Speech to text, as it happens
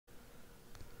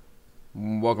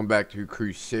Welcome back to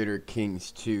Crusader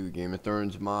Kings 2 Game of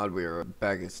Thrones mod. We are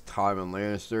back as Tywin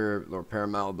Lannister, Lord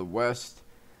Paramount of the West,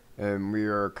 and we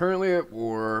are currently at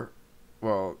war.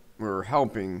 Well, we're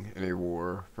helping in a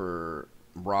war for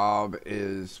Robb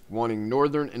is wanting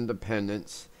northern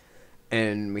independence,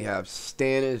 and we have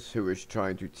Stannis who is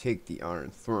trying to take the Iron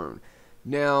Throne.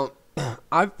 Now,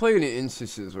 I've played in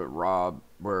instances with Robb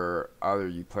where either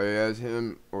you play as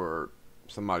him or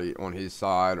somebody on his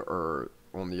side or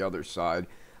on the other side.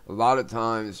 A lot of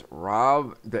times,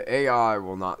 Robb, the AI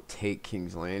will not take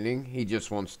King's Landing. He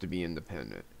just wants to be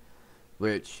independent.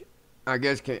 Which, I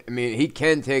guess, he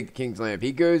can take King's Landing. If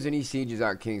he goes and he sieges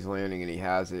out King's Landing and he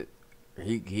has it,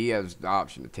 he has the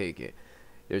option to take it.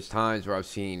 There's times where I've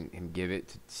seen him give it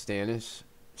to Stannis,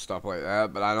 stuff like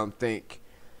that, but I don't think,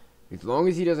 as long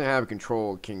as he doesn't have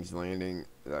control of King's Landing,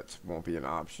 that won't be an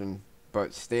option. But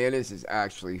Stannis is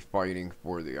actually fighting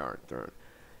for the Iron Throne.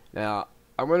 Now,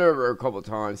 I went over a couple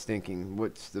times thinking,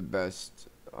 what's the best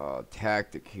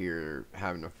tactic here,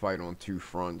 having to fight on two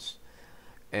fronts.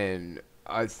 And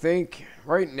I think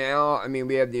right now,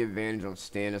 we have the advantage on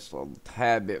Stannis a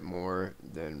tad bit more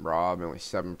than Robb, only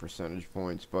 7 percentage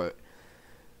points. But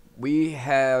we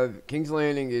have, King's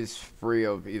Landing is free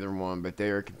of either one, but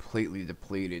they are completely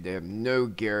depleted. They have no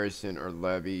garrison or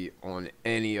levy on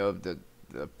any of the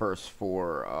first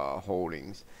four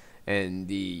holdings. And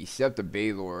the Sept of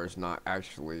Baelor is not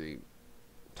actually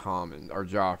Tommen or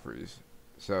Joffrey's.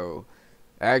 So,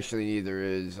 actually, neither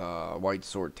is White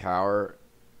Sword Tower.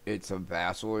 It's a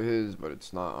vassal of his, but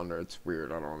it's not under. It's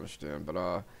weird. I don't understand.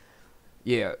 But,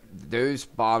 yeah, those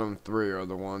bottom three are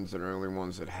the ones that are only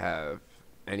ones that have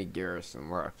any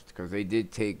garrison left. Because they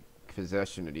did take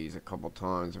possession of these a couple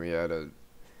times. We had to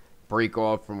break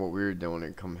off from what we were doing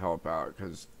and come help out.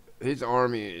 Because his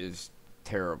army is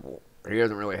terrible. He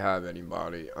doesn't really have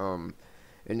anybody. In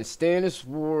the Stannis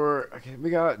War,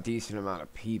 we got a decent amount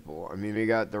of people. We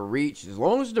got the Reach. As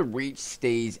long as the Reach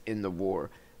stays in the war.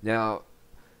 Now,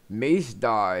 Mace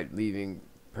died, leaving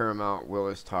Paramount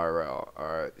Willis Tyrell.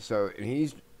 Alright, so, and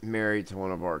he's married to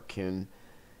one of our kin.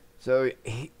 So,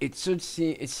 it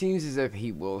seems as if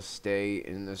he will stay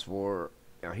in this war.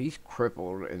 Now, he's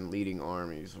crippled and leading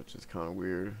armies, which is kind of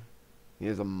weird. He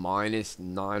has a minus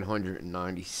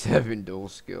 997 dual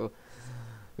skill.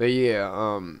 But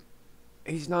yeah,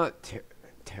 he's not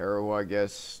terrible, I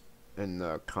guess, in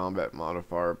the combat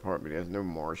modifier part, but he has no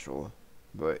martial.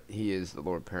 But he is the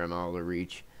Lord Paramount of the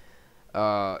Reach.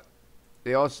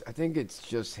 They also, I think it's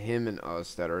just him and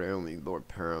us that are the only Lord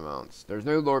Paramounts. There's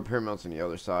no Lord Paramounts on the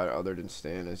other side other than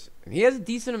Stannis. And he has a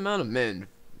decent amount of men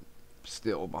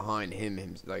still behind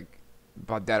him,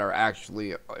 but that are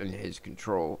actually in his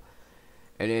control.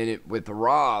 And then with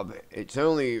Robb, it's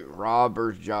only Robb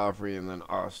versus Joffrey and then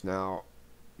us. Now,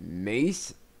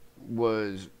 Mace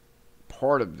was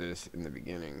part of this in the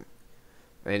beginning.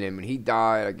 And then when he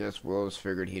died, I guess Willis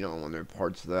figured he don't want no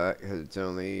parts of that because it's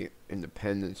only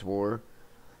Independence War.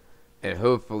 And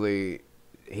hopefully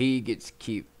he's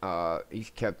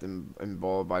kept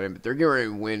involved by them. But they're getting ready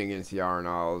to win against the Iron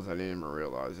Isles. I didn't even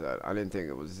realize that. I didn't think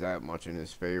it was that much in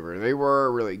his favor. They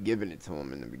were really giving it to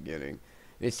him in the beginning.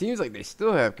 It seems like they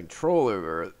still have control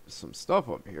over some stuff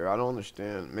up here. I don't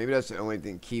understand. Maybe that's the only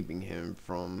thing keeping him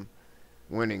from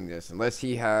winning this. Unless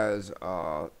he has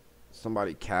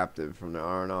somebody captive from the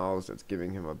Iron Isles that's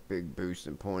giving him a big boost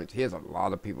in points. He has a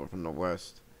lot of people from the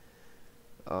West.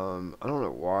 I don't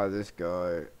know why this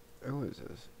guy... Who is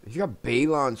this? He's got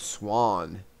Balon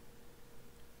Swan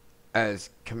as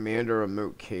commander of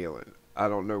Moat Cailin. I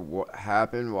don't know what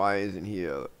happened. Why isn't he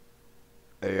a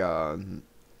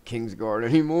Kingsguard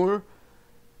anymore?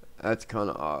 That's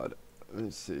kind of odd. Let me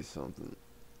see something.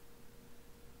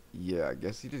 Yeah, I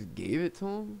guess he just gave it to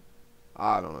him?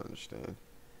 I don't understand.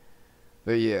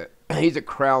 But yeah, he's a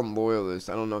crown loyalist.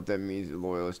 I don't know if that means he's a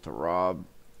loyalist to Robb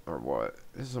or what.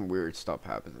 There's some weird stuff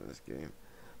happens in this game.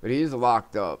 But he is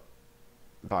locked up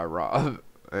by Robb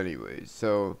anyways.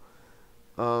 So,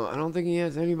 I don't think he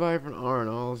has anybody from Iron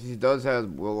Isles. He does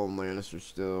have Willem Lannister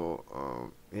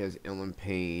still. He has Ilyn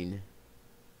Payne.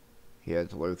 He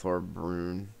has Lothar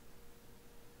Brune.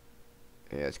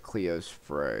 He has Cleos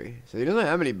Frey. So he doesn't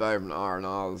have anybody from the Iron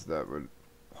Isles that would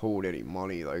hold any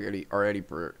money, like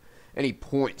any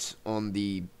points on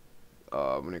the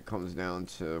when it comes down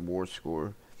to war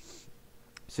score.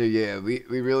 So yeah, we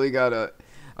really gotta.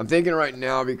 I'm thinking right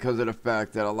now because of the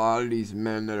fact that a lot of these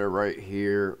men that are right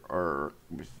here are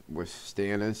with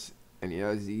Stannis, and he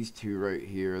has these two right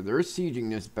here. They're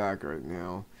sieging this back right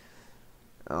now.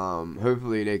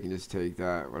 Hopefully they can just take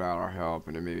that without our help,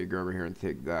 and then maybe go over here and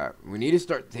take that. We need to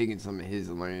start taking some of his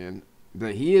land,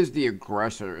 but he is the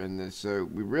aggressor in this, so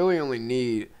we really only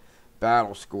need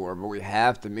battle score, but we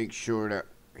have to make sure that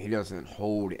he doesn't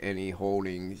hold any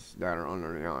holdings that are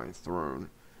under the Iron Throne.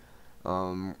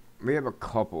 We have a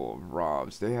couple of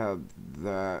Robbs. They have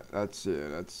that. That's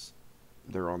it.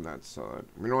 They're on that side.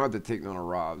 We don't have to take none of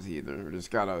Robb's either. We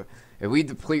just gotta. If we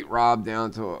deplete Robb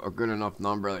down to a good enough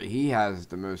number, like he has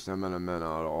the most amount of men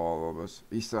out of all of us.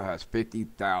 He still has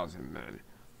 50,000 men.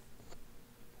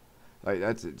 Like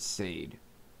that's insane.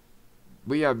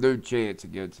 We have no chance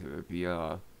against him if he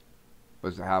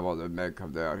was to have all the men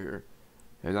come down here,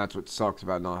 and that's what sucks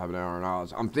about not having Iron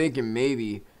Isles. I'm thinking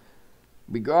maybe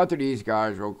we go after these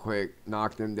guys real quick,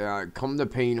 knock them down, come to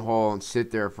Pain Hall and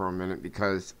sit there for a minute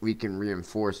because we can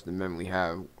reinforce the men we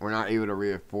have. We're not able to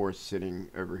reinforce sitting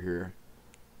over here.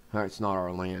 It's not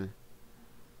our land.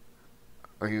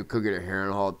 I mean, we could get a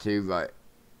Heron Hall too, but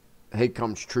hate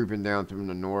comes trooping down from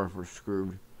the north, we're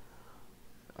screwed.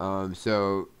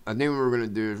 So I think what we're going to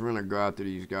do is we're going to go after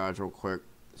these guys real quick.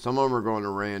 Some of them are going to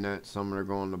Ranette, some are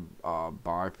going to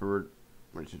Byford,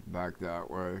 which is back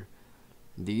that way.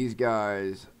 These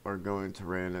guys are going to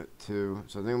Ranette too,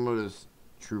 so I think we'll just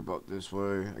troop up this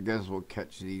way. I guess we'll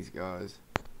catch these guys.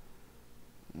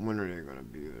 When are they going to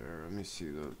be there? Let me see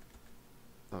the...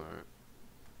 Alright.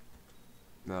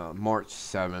 March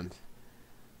 7th.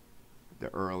 The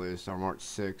earliest, or March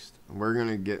 6th. We're going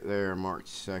to get there March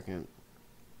 2nd.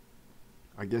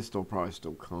 I guess they'll probably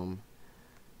still come.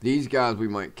 These guys we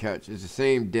might catch. It's the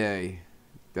same day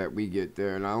that we get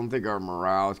there, and I don't think our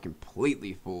morale is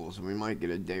completely full, so we might get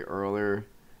a day earlier.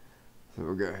 So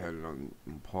we'll go ahead and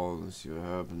pause and see what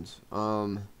happens.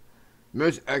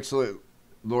 Most excellent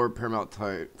Lord Paramount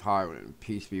Tywin,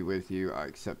 peace be with you. I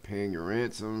accept paying your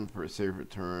ransom for a safe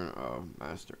return of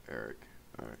Master Eric.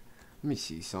 Alright, let me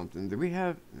see something. Do we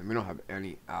have... We don't have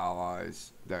any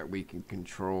allies that we can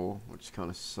control, which kind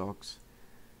of sucks.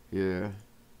 Yeah.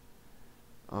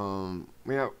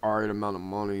 We have alright amount of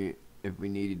money if we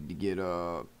needed to get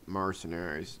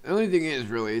mercenaries. The only thing is,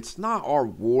 really, it's not our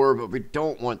war, but we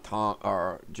don't want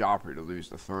Joffrey to lose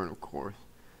the throne, of course.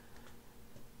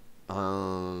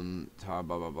 Blah,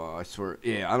 blah, blah. I swear,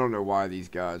 yeah, I don't know why these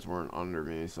guys weren't under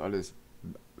me, so I just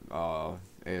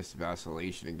asked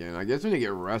vacillation again. I guess when they get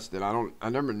arrested, I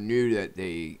never knew that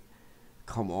they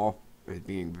come off as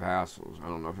being vassals. I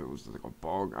don't know if it was like a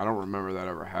bug. I don't remember that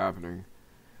ever happening.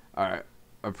 Alright.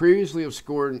 A previously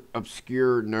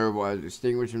obscure noble has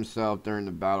distinguished himself during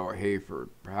the Battle of Hayford.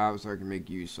 Perhaps I can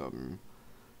make use of him.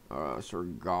 Sir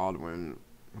Godwin.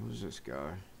 Who's this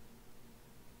guy?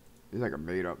 He's like a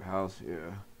made-up house.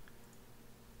 Yeah.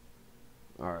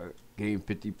 Alright. Gain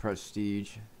 50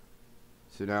 prestige.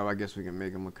 So now I guess we can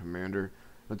make him a commander.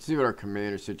 Let's see what our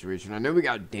commander situation. I know we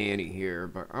got Dany here,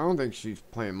 but I don't think she's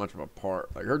playing much of a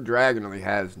part. Like, her dragon only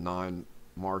has 9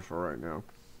 martial right now.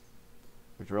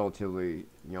 It's relatively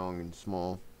young and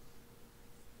small.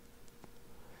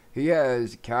 He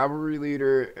has cavalry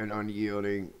leader and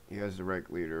unyielding. He has the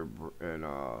rank leader and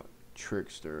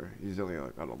trickster. He's only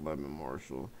like got 11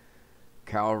 martial.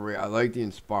 Cavalry. I like the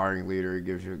inspiring leader. He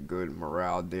gives you a good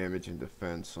morale, damage, and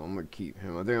defense. So I'm gonna keep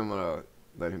him. I think I'm gonna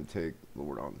let him take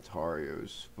Lord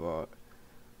Ontario's spot.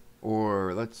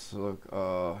 Or let's look.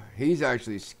 He's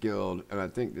actually skilled, and I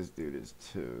think this dude is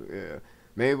too. Yeah.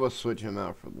 Maybe we'll switch him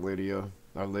out for Lydia.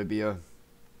 Or Libya.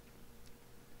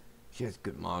 She has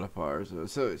good modifiers though.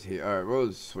 So is he. Alright, we'll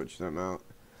just switch them out.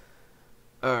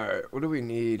 Alright, what do we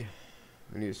need?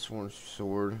 We need a sworn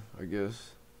sword, I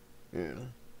guess. Yeah.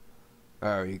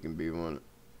 Oh, he can be one.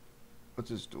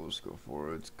 What's his dual skill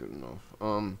for? It's good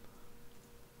enough.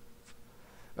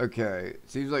 Okay.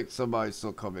 Seems like somebody's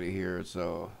still coming here,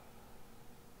 so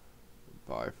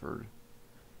Byford.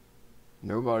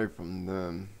 Nobody from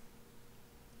them.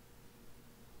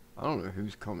 I don't know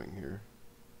who's coming here.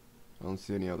 I don't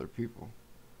see any other people.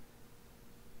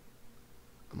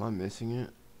 Am I missing it?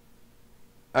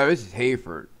 Oh, this is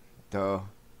Hayford. Duh.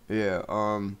 Yeah,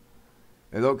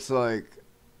 it looks like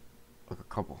a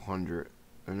couple hundred.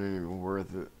 It ain't even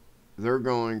worth it. They're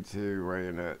going to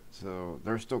Ranette, so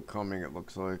they're still coming, it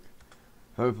looks like.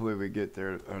 Hopefully we get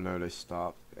there. Oh no, they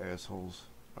stopped. Assholes.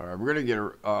 Alright, we're gonna get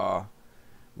a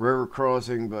river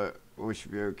crossing, but we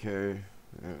should be okay.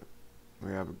 Yeah.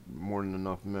 We have more than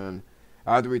enough men.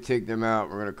 After we take them out,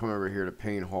 we're going to come over here to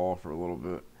Pain Hall for a little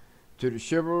bit. To the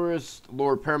chivalrous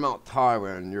Lord Paramount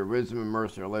Tywin, your wisdom and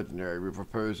mercy are legendary. We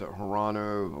propose that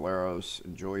Horano, Valeros,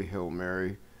 enjoy Hill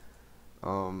Mary.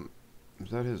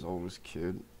 Is that his oldest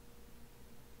kid?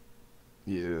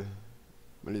 Yeah.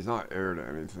 But he's not heir to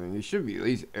anything. He should be at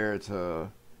least heir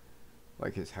to,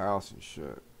 like, his house and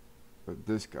shit. But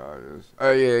this guy is.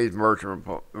 Oh yeah, he's Merchant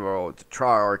Republic. Well, it's a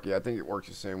Triarchy. I think it works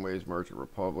the same way as Merchant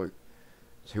Republic.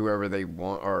 whoever they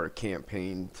want our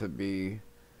campaign to be.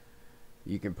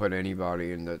 You can put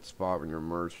anybody in that spot when you're a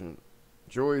merchant.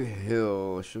 Joy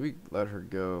Hill, should we let her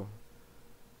go?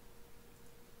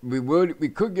 We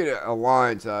could get an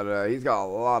alliance out of that. He's got a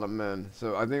lot of men,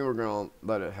 so I think we're gonna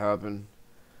let it happen.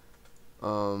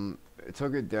 It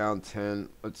took it down 10.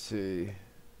 Let's see.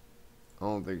 I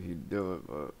don't think he'd do it,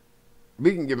 but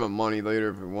we can give him money later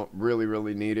if we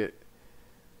really need it.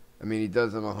 I mean, he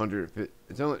does have 150.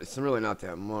 It's really not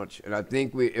that much, and I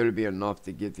think it would be enough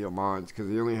to get the alliance because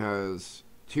he only has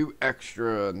 2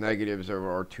 extra negatives over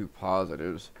our 2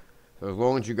 positives. So as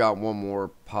long as you got 1 more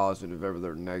positive over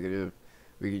their negative,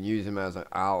 we can use him as an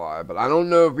ally. But I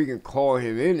don't know if we can call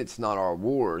him in. It's not our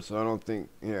war, so I don't think.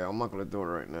 Yeah, I'm not gonna do it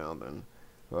right now then.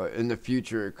 But in the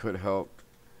future, it could help.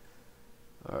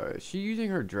 Is she using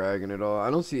her dragon at all?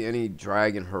 I don't see any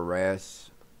dragon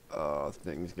harass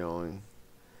things going.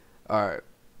 Alright.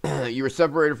 You were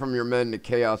separated from your men in the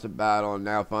chaos of battle and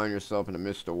now find yourself in the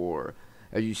midst of war.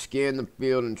 As you scan the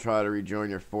field and try to rejoin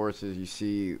your forces, you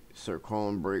see Sir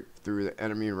Colin break through the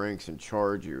enemy ranks and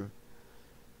charge you.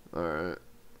 Alright.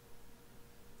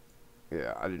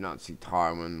 Yeah, I did not see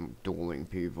Tywin dueling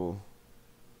people.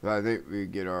 But I think we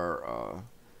get our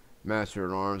Master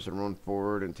at Arms to run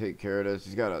forward and take care of this.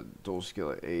 He's got a dual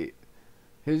skill at 8.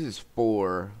 His is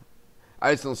 4.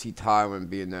 I just don't see Tywin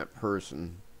being that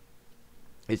person.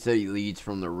 He said he leads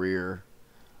from the rear.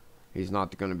 He's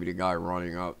not going to be the guy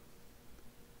running up.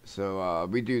 So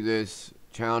we do this.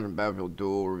 Challenge and battlefield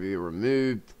duel will be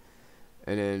removed.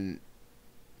 And then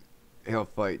he'll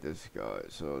fight this guy.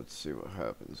 So let's see what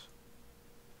happens.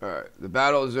 Alright, the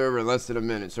battle is over in less than a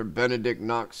minute. Sir Benedict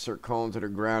knocks Sir Colin to the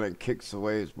ground and kicks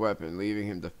away his weapon, leaving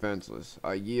him defenseless.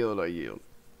 I yield, I yield.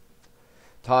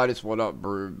 Titus, what up,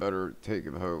 Brood? Better take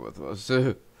him home with us.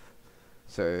 So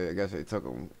I guess they took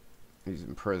him. He's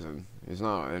in prison. He's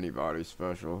not anybody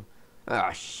special.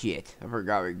 Ah, shit. I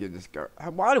forgot we give this guy.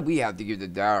 Why do we have to give the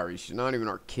dowry? She's not even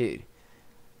our kid.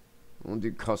 We'll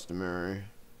do customary.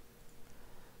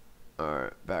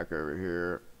 Alright, back over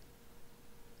here.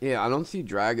 Yeah, I don't see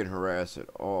Dragon Harass at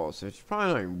all, so it's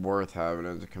probably not even worth having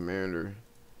as a commander.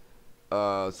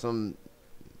 Some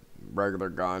regular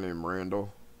guy named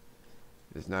Randall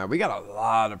is now. We got a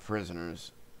lot of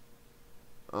prisoners.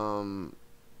 Who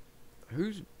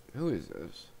is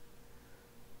this?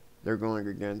 They're going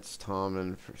against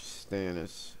Tommen for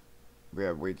Stannis. We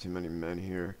have way too many men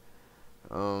here.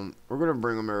 We're gonna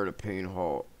bring him over to Pain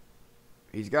Hall.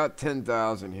 He's got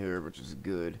 10,000 here, which is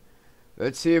good.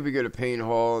 Let's see if we go to Pain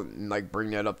Hall and like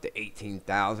bring that up to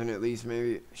 18,000 at least,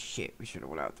 maybe. Shit, we should have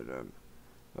went after them.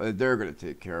 They're gonna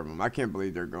take care of them. I can't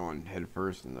believe they're going head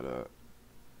first into that.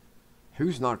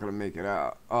 Who's not gonna make it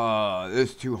out?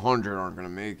 This 200 aren't gonna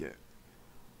make it.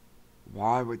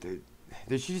 Why would they?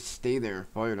 They should just stay there and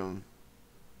fight them.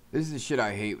 This is the shit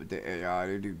I hate with the AI.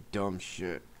 They do dumb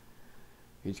shit.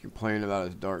 He's complaining about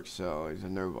his dark cell. He's a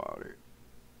nobody.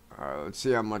 Alright, let's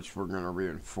see how much we're going to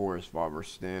reinforce while we're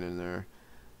standing there.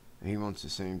 He wants the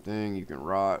same thing. You can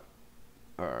rot.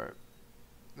 Alright.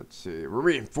 Let's see. We're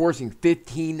reinforcing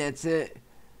 15. That's it.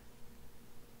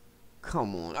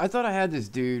 Come on. I thought I had this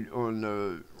dude on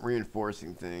the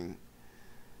reinforcing thing.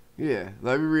 Yeah.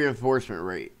 Levy reinforcement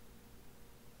rate.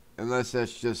 Unless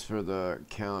that's just for the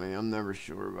county. I'm never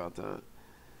sure about that.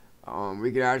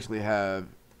 We could actually have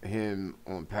him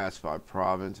on pacified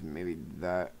province, maybe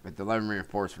that, but the 11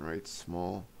 reinforcement rate's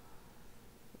small.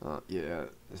 Yeah,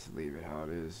 just leave it how it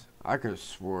is. I could have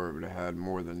swore it would have had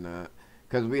more than that,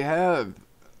 because we have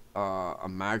a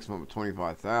maximum of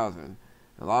 25,000.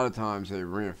 A lot of times they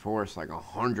reinforce like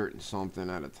 100 and something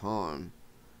at a time.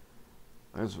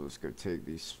 I guess let's go take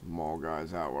these small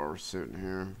guys out while we're sitting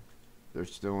here. They're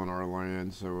still in our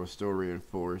land, so we'll still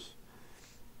reinforce.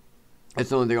 That's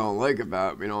the only thing I don't like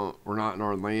about it. We're not in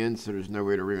our land, so there's no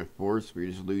way to reinforce. We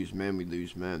just lose men, we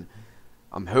lose men.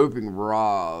 I'm hoping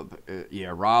Robb,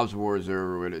 yeah, Robb's war is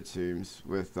over with, it seems.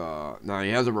 With, now he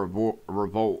has a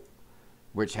revolt,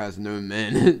 which has no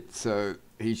men, so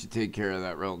he should take care of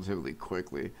that relatively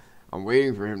quickly. I'm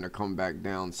waiting for him to come back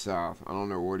down south. I don't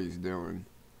know what he's doing,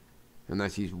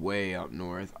 unless he's way up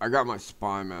north. I got my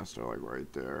spy master, like,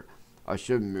 right there. I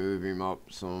should move him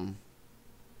up some,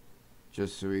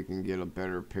 just so we can get a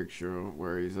better picture of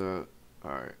where he's at.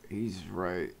 Alright, he's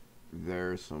right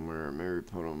there somewhere. Maybe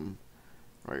put him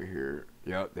right here.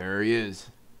 Yep, there he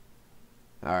is.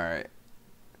 Alright.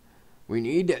 We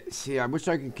need to, see, I wish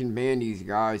I could command these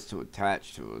guys to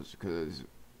attach to us, because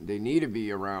they need to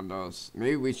be around us.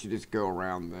 Maybe we should just go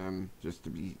around them, just to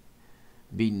be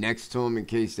next to them in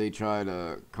case they try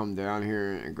to come down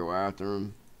here and go after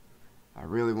them. I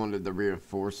really wanted to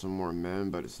reinforce some more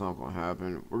men, but it's not going to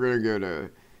happen. We're going to go to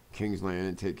King's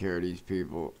Landing, take care of these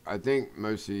people. I think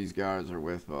most of these guys are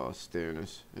with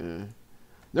Stannis. Yeah.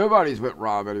 Nobody's with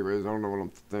Robb anyways. I don't know what I'm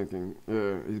thinking.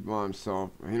 Yeah, he's by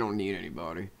himself. He don't need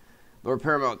anybody. Lord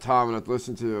Paramount Tywin hath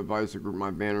listened to the advice of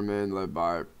my bannermen led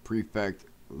by Prefect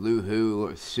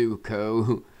Luhu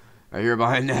Suko. I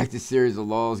hereby enact a series of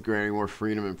laws granting more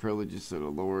freedom and privileges to the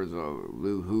lords of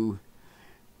Luhu,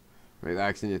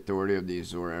 relaxing the authority of the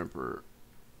Azor Emperor.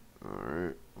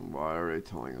 Alright. Why are they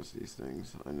telling us these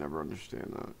things? I never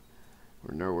understand that.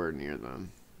 We're nowhere near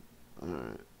them.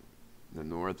 Alright. The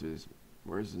north is...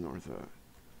 Where's the north at?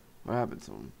 What happened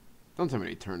to them? Don't tell me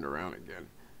they turned around again.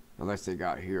 Unless they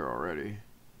got here already.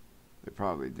 They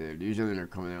probably did. Usually when they're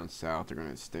coming down south, they're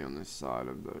going to stay on this side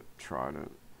of the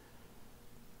Trident.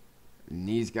 And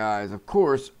these guys, of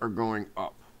course, are going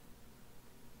up.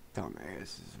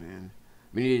 Dumbasses, man.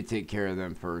 We need to take care of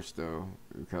them first, though.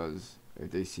 Because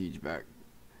if they siege back...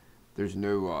 There's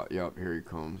no, yup, here he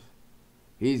comes.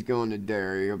 He's going to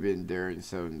Derry. He'll be in Derry in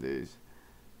 7 days.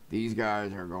 These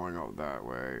guys are going up that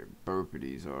way. Both of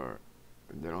these are.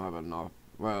 They don't have enough.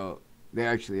 Well, they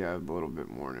actually have a little bit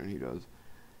more than he does.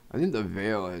 I think the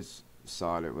Vale has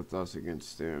sided with us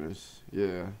against Stannis.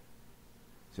 Yeah.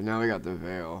 So now we got the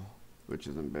Vale, which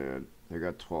isn't bad. They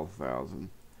got 12,000.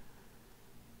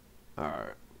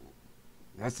 Alright.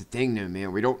 That's the thing though,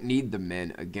 man. We don't need the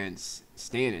men against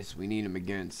Stannis. We need them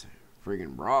against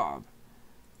friggin' Robb.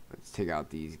 Let's take out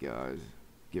these guys.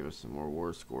 Give us some more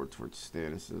war score towards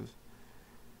Stannis's.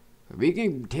 If we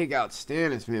can take out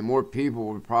Stannis, man, more people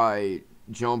would probably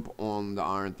jump on the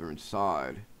Iron Throne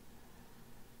side.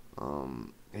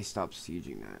 They stopped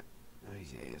sieging that. Oh,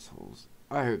 these assholes.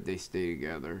 I hope they stay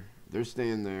together. They're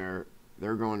staying there.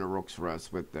 They're going to Rook's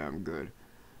Rest with them. Good.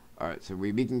 Alright, so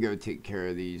we can go take care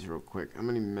of these real quick. How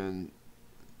many men?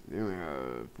 They only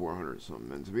have 400 something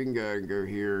men. So we can go ahead and go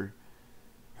here.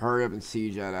 Hurry up and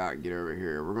siege that out and get over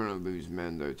here. We're going to lose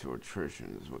men, though, to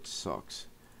attrition is what sucks.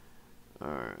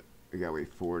 Alright. We got to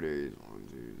wait 4 days. 1,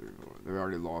 2, 3, 4. They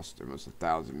already lost almost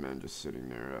 1,000 men just sitting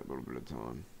there at a little bit of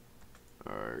time.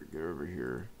 Alright, get over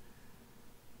here.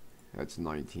 That's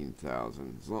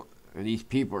 19,000. And these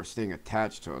people are staying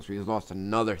attached to us. We just lost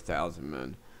another 1,000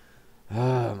 men.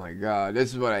 Oh my god.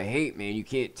 This is what I hate, man. You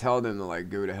can't tell them to, like,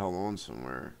 go to hell on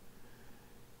somewhere.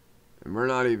 And we're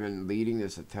not even leading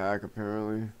this attack,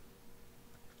 apparently.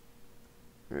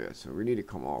 Yeah, so we need to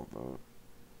come off, though.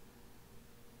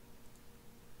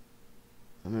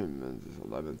 How many men is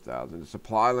 11,000? The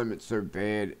supply limit's so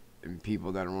bad in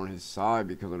people that are on his side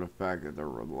because of the fact that they're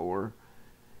lower.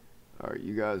 Alright,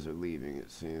 you guys are leaving,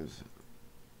 it seems.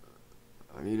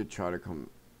 I need to try to come...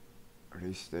 Are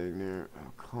they staying there?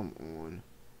 Oh, come on.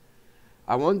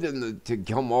 I want them to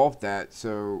come off that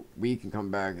so we can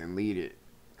come back and lead it.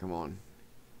 Come on.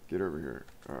 Get over here.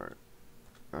 Alright.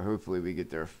 Hopefully we get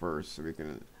there first so we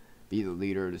can be the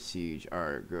leader of the siege.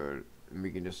 Alright, good. And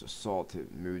we can just assault it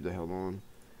and move the hell on.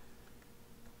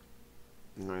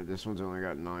 Alright, this one's only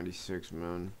got 96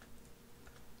 men.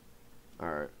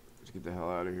 Alright, let's get the hell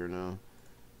out of here now.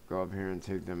 Go up here and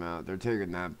take them out. They're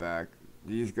taking that back.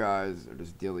 These guys are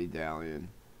just dilly-dallying.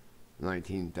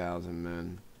 19,000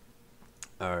 men.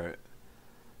 Alright.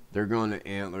 They're going to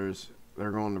Antlers.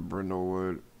 They're going to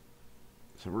Brindlewood.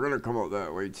 So we're going to come up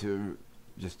that way too.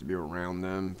 Just to be around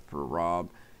them for Robb.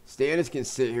 Stannis can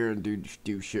sit here and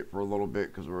do shit for a little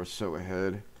bit because we're so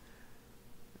ahead.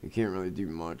 He can't really do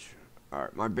much.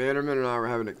 Alright, my bannermen and I were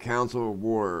having a council of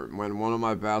war when one of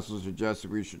my vassals suggested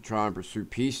we should try and pursue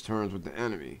peace terms with the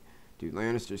enemy. Dude,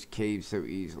 Lannisters cave so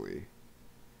easily.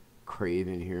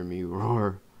 Craven, hear me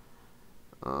roar.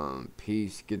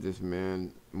 Peace, get this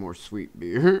man more sweet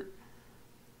beer.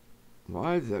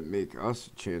 Why does that make us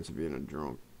a chance of being a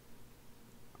drunk?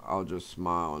 I'll just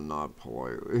smile and nod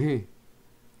politely.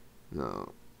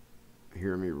 No.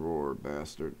 Hear me roar,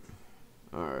 bastard.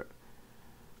 Alright.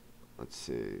 Let's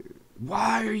see.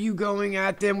 Why are you going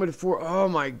at them with 4? Oh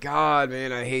my god,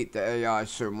 man. I hate the AI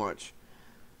so much.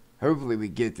 Hopefully we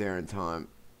get there in time.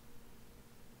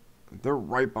 They're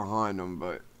right behind them,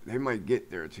 but they might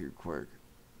get there too quick.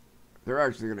 They're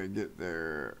actually going to get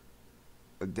there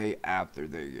a day after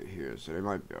they get here, so they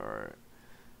might be alright.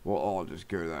 We'll all just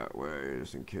go that way,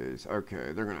 just in case.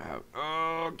 Okay, they're going to have...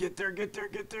 Oh, get there, get there,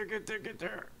 get there, get there, get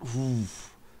there.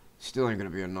 Oof. Still ain't going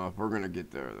to be enough. We're going to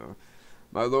get there, though.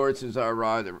 My lord, since I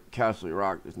arrived at Castle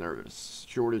Rock, there's never been a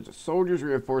shortage of soldiers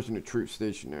reinforcing the troops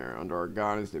stationed there. Under our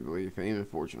guidance, they believe fame and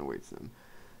fortune awaits them.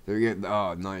 They get,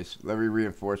 oh, nice. Levy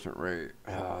reinforcement rate.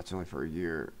 Oh, it's only for a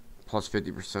year. Plus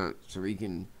 50%. So we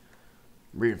can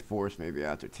reinforce maybe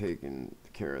after taking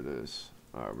care of this.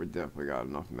 We definitely got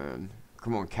enough men.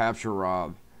 Come on, capture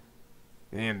Robb.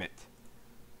 Damn it.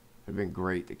 It'd been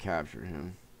great to capture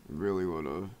him. It really would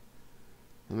have.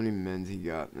 How many men's he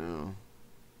got now?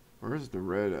 Where's the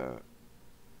red at?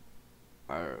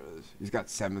 There it is. He's got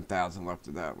 7,000 left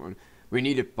of that one. We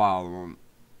need to follow him.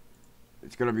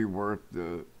 It's gonna be worth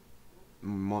the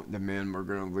man we're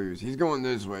gonna lose. He's going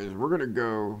this way. We're gonna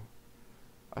go.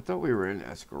 I thought we were in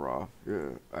Escaroff.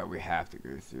 Yeah, we have to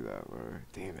go through that way.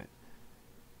 Damn it.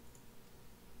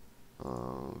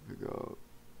 We go.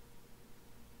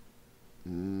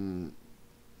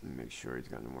 Make sure he's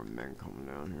got no more men coming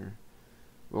down here.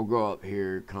 We'll go up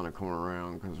here, kind of come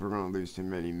around, because we're going to lose too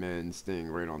many men staying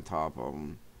right on top of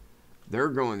them. They're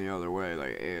going the other way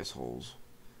like assholes.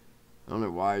 I don't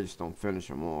know why I just don't finish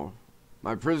them off.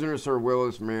 My prisoner, Sir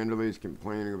Willis Manderley, is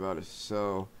complaining about his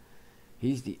cell.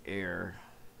 He's the heir.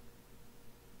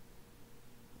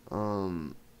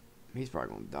 He's probably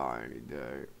going to die any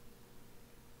day.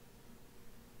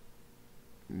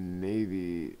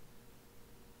 Maybe...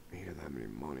 He doesn't have any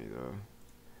money, though.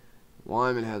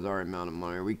 Lyman has our amount of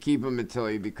money. We keep him until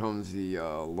he becomes the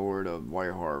Lord of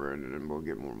White Harbor, and then we'll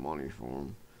get more money for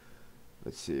him.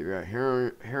 Let's see. We got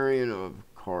Harrion of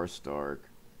Stark.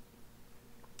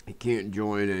 He can't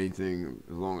join anything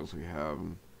as long as we have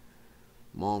him.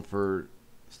 Montfort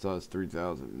still has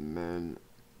 3,000 men.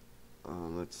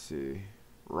 Let's see.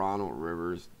 Ronald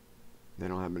Rivers. They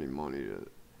don't have any money to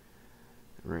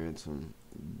ransom.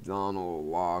 Donald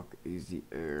Locke. He's the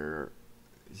heir.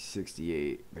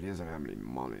 68, but he doesn't have any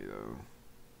money though.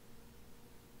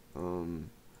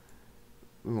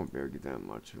 We won't be able to get that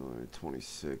much. We're only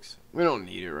 26. We don't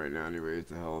need it right now anyway. What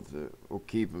the hell with it? We'll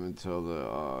keep him until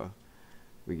the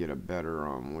we get a better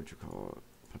what you call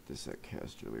it? Put this at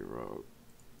Casterly Road.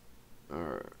 All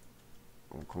right,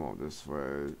 we'll come up this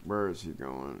way. Where is he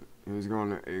going? He's going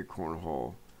to Acorn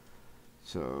Hall.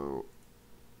 So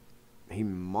he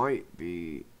might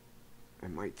be. I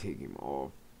might take him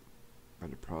off. But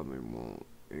it probably won't.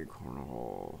 Acorn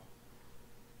Hall.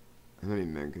 How many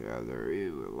men could I have there?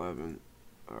 11.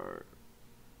 Alright.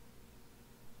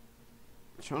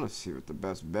 I'm trying to see what the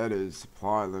best bet is,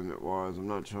 supply limit wise. I'm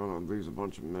not trying to lose a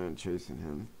bunch of men chasing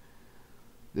him.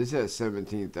 This has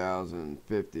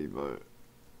 17,050, but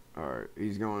alright.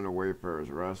 He's going to Wayfarer's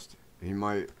Rest. He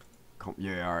might come.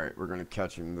 Yeah, alright. We're going to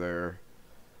catch him there.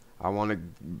 I want to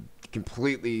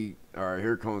completely... Alright,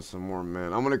 here comes some more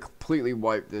men. I'm going to completely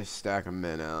wipe this stack of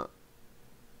men out.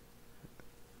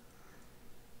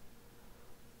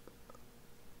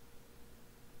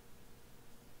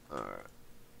 Alright.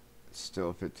 Still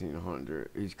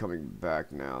 1,500. He's coming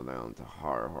back now down to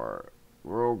Highheart.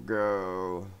 We'll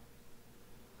go...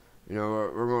 You know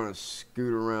what? We're going to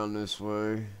scoot around this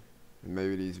way. And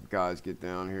maybe these guys get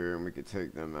down here and we can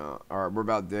take them out. Alright, we're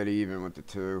about dead even with the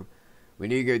two. We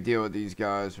need to go deal with these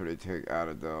guys before they take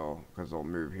Adadel, because they'll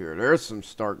move here. There's some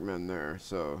Stark men there,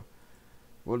 so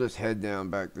we'll just head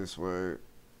down back this way.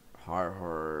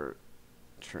 Highheart,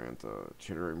 Tranta,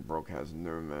 Chittering Brook has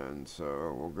no men,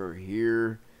 so we'll go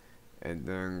here and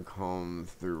then come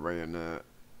through Rayonet,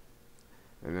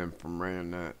 and then from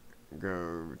Rayonet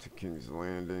go to King's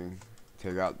Landing,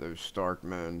 take out those Stark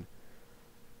men.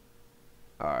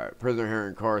 Alright, Prisoner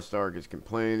Harrion Karstark is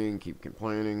complaining, keep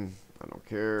complaining. I don't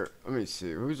care. Let me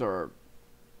see. Who's our...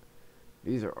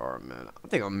 These are our men. I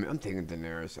think I'm taking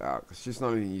Daenerys out, because she's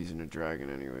not even using a dragon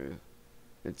anyway.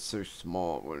 It's so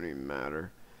small it wouldn't even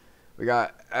matter. We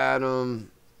got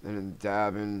Adam, and then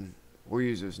Davin. We'll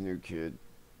use this new kid.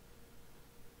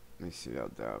 Let me see how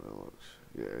Davin looks.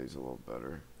 Yeah, he's a little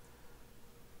better.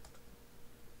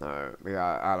 Alright, we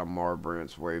got Adam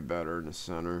Marbrandt's way better in the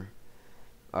center.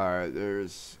 Alright,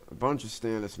 there's a bunch of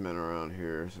Stannis men around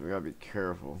here, so we gotta be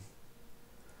careful.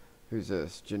 Who's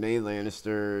this? Janae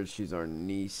Lannister. She's our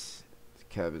niece. It's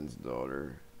Kevin's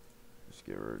daughter. Just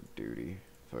give her duty.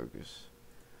 Focus.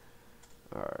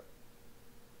 Alright.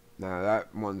 Now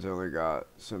that one's only got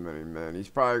so many men. He's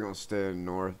probably going to stay in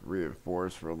north,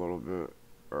 reinforce for a little bit.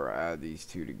 Or add these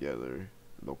two together.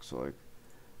 Looks like.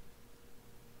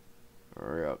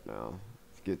 Hurry up now.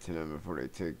 Let's get to them before they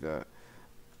take that.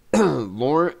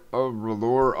 Laurent of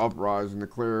R'hllor Uprising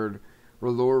declared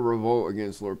R'hllor revolt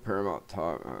against Lord Paramount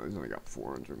Tywin. He's only got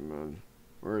 400 men.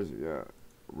 Where is he at?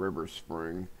 River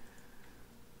Spring.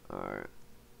 Alright.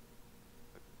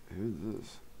 Who's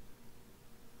this?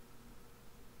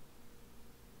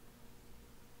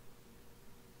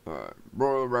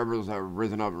 Royal rebels have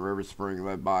risen up in River Spring,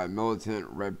 led by a militant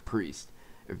red priest.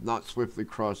 If not swiftly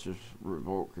crushed, this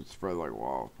revolt could spread like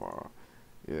wildfire.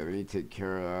 Yeah, we need to take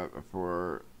care of that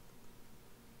before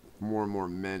more and more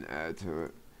men add to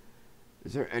it.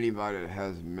 Is there anybody that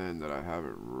has men that I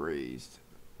haven't raised?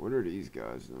 What are these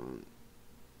guys doing?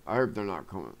 I hope they're not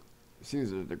coming. It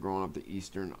seems that they're going up the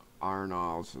eastern Iron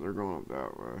Isle, so they're going up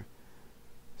that way.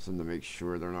 So to make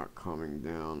sure they're not coming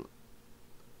down.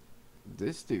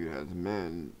 This dude has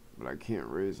men, but I can't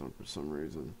raise them for some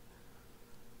reason.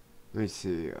 Let me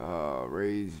see.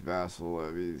 Raise vassal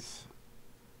levies.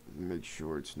 Make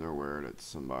sure it's nowhere that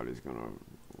somebody's gonna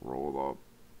roll up.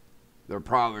 They're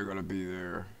probably gonna be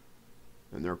there,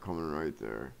 and they're coming right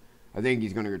there. I think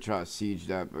he's gonna go try to siege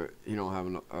that, but he don't have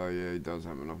enough. Oh yeah, he does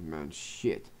have enough men.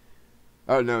 Shit.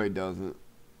 Oh no, he doesn't.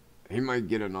 He might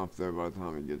get enough though by the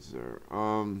time he gets there.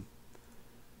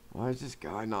 Why is this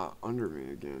guy not under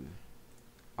me again?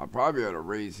 I probably ought to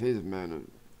raise his men.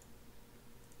 And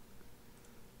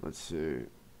let's see.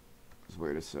 Let's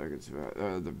wait a second.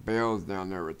 So, the bales down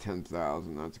there were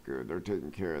 10,000. That's good. They're taking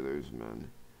care of those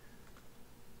men.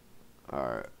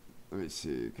 Alright. Let me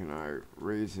see. Can I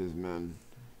raise his men?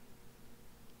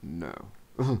 No.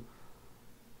 I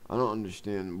don't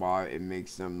understand why it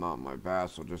makes them not my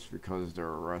vassal just because they're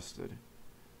arrested.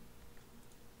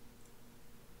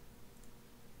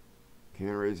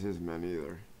 Can't raise his men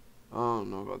either. I don't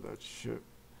know about that shit.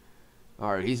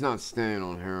 Alright, he's not staying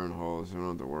on Harrenhal, so I don't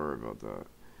have to worry about that.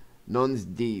 Nuns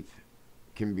Deep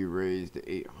can be raised to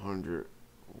 800.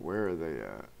 Where are they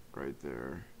at? Right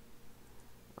there.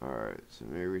 Alright, so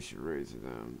maybe we should raise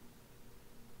them.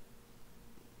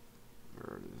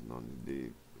 Where it is, Nuns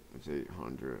Deep. It's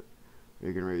 800.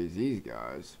 We can raise these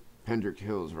guys. Pendrick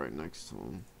Hill's right next to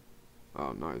them.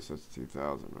 Oh, nice. That's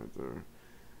 2,000 right there.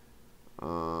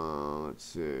 Let's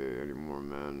see. Any more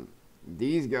men?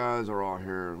 These guys are all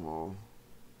Harrenhal,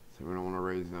 so we don't want to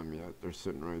raise them yet. They're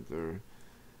sitting right there.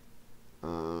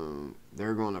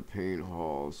 They're going to Pain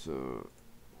Hall, so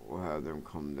we'll have them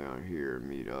come down here and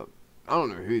meet up. I don't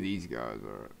know who these guys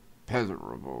are. Peasant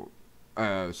Revolt.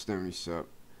 Stony Sept.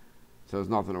 So there's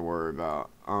nothing to worry about.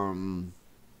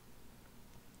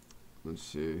 Let's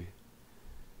see.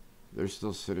 They're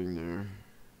still sitting there.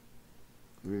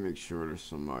 Let me make sure there's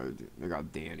somebody. They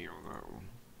got Danny on that one.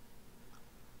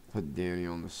 Put Danny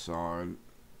on the side,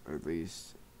 at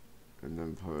least. And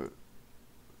then put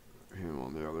him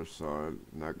on the other side.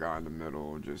 And that guy in the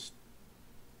middle,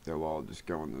 they'll all just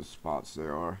go in the spots they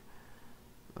are.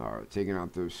 Alright, taking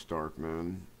out those Stark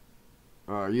men.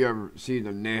 You ever see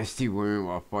the nasty wound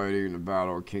while fighting in the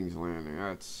Battle of King's Landing?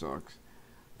 That sucks.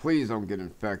 Please don't get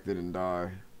infected and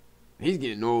die. He's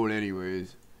getting old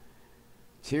anyways.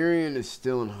 Tyrion is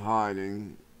still in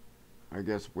hiding. I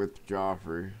guess with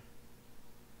Joffrey.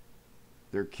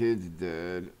 Their kid's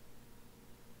dead.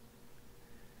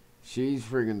 She's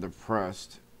friggin'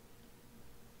 depressed.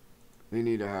 They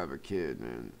need to have a kid,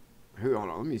 man. Hold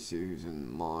on, let me see who's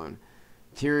in line.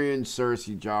 Tyrion,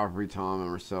 Cersei, Joffrey, Tom, and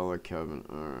Marcella, Kevin.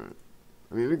 Alright.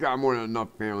 I mean, we got more than enough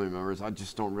family members. I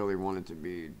just don't really want it to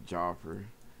be Joffrey.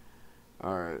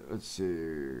 Alright, let's see.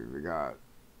 We got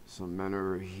some men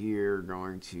over here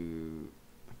going to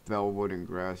Fellwood and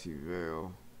Grassy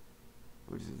Vale,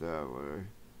 which is that way.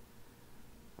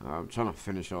 I'm trying to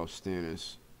finish off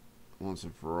Stannis once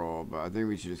and for all, but I think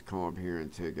we should just come up here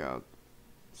and take out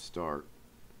Stark.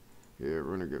 Yeah,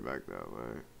 we're gonna go back that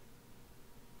way.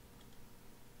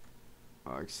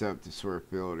 Except the sort of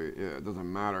ability. Yeah, it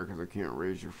doesn't matter because I can't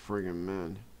raise your friggin'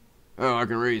 men. Oh, I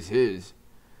can raise his.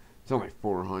 It's only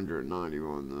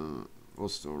 491 though. We'll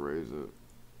still raise it.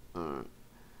 Alright.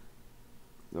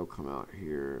 They'll come out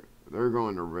here. They're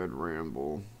going to Red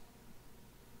Ramble.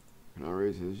 Can I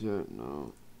raise his yet?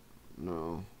 No.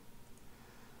 No.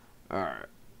 Alright.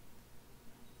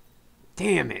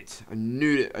 Damn it! I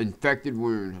knew it. Infected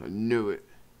wound. I knew it.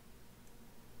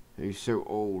 He's so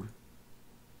old.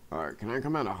 Alright, can I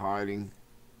come out of hiding?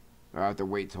 I have to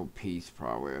wait till peace,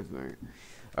 probably, I think.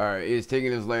 Alright, he's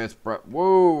taking his last breath.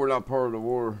 Whoa, we're not part of the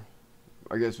war.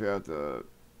 I guess we have to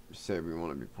say we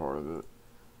want to be part of it.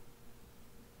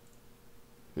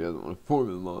 He doesn't want to form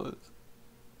his lines.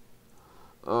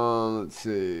 Let's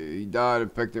see. He died,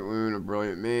 infected wound, a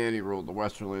brilliant man. He ruled the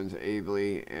Westerlands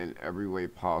ably in every way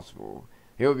possible.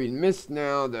 He will be missed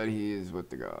now that he is with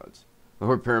the gods.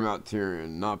 Lord Paramount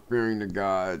Tyrion, not fearing the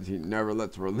gods, he never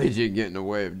lets religion get in the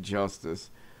way of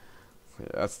justice. Yeah,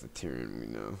 that's the Tyrion we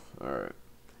know. Alright.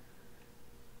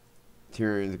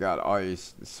 Tyrion's got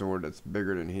ice, the sword that's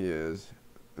bigger than he is.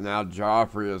 Now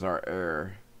Joffrey is our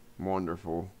heir.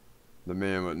 Wonderful. The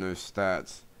man with no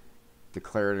stats.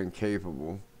 Declared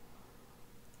incapable.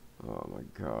 Oh my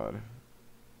god.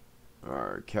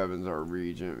 Alright, Kevin's our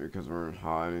regent because we're in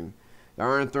hiding. The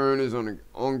Iron Throne is on an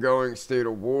ongoing state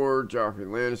of war. Joffrey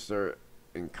Lannister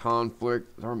in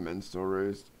conflict. Is our men still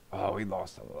raised? Oh, we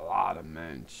lost a lot of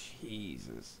men.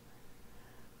 Jesus.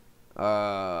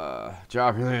 Joffrey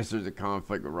Lannister's in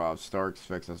conflict with Robb Stark.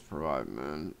 Expects us to provide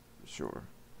men. Sure.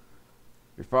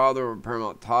 Your father,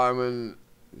 Paramount Tywin,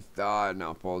 has died.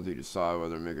 Now falls you decide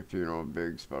whether to make a funeral a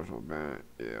big special event.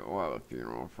 Yeah, we'll have a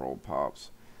funeral for old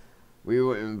pops. We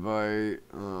will invite,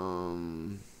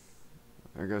 I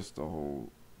guess the whole,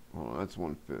 hold on, that's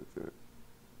 1/5.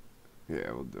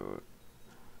 Yeah, we'll do it.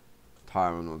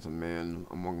 Tywin was a man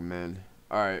among men.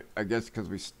 Alright, I guess because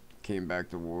we came back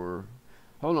to war.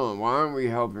 Hold on, why aren't we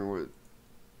helping with,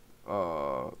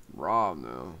 Robb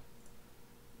now?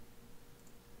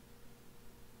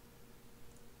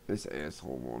 This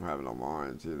asshole won't have an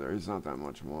alliance either. He's not that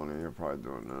much money. He'll probably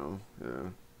do it now. Yeah.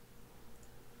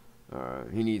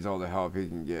 Alright, he needs all the help he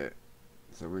can get.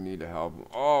 So we need to help him.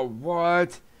 Oh,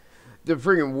 what? The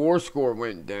freaking war score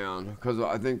went down.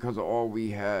 I think because of all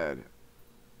we had.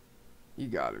 You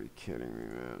gotta be kidding me,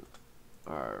 man.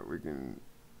 Alright, we can...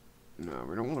 No,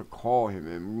 we don't want to call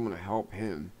him in. We want to help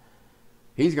him.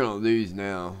 He's gonna lose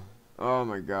now. Oh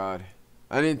my god.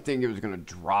 I didn't think it was gonna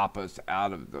drop us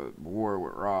out of the war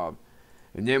with Robb.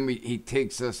 And then he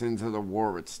takes us into the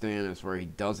war with Stannis where he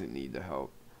doesn't need the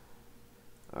help.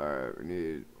 Alright, we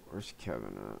need... Where's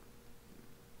Kevin at?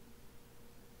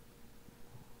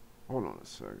 Hold on a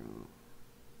second.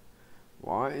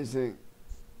 Why isn't...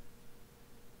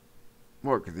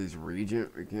 What, because he's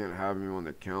regent? We can't have him on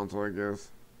the council, I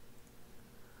guess?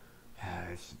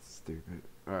 That shit's stupid.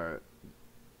 Alright.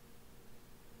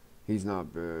 He's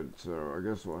not bad, so I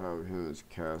guess we'll have him as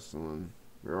castellan.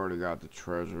 We already got the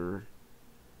treasure.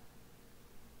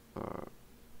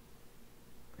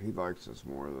 He likes us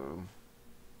more, though.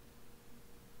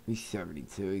 He's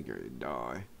 72, he's gonna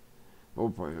die. We'll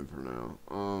play him for now.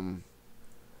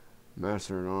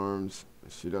 Master at Arms.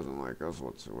 She doesn't like us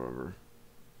whatsoever.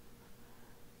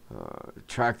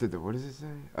 Attracted to, what does it say?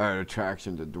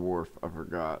 Attraction to dwarf. I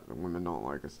forgot. The women don't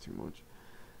like us too much.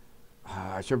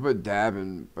 I should put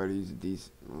Davin, but he's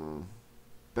decent.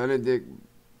 Benedict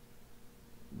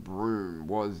Broom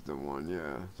was the one,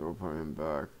 yeah. So we'll put him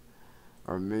back.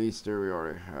 Our Maester we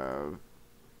already have.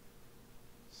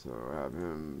 So have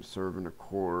him serving the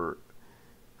court,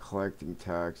 collecting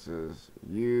taxes.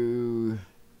 Let me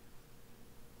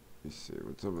see,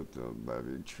 what's up with the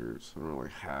levied troops? I don't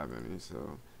really have any,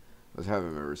 so let's have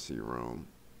him oversee Rome.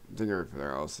 I think everything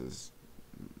else is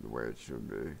the way it should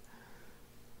be.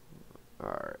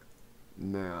 Alright,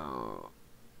 now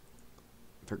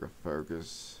pick a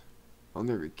focus. I don't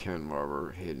think we can while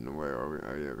we're hidden away, are we?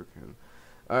 Oh yeah, we can.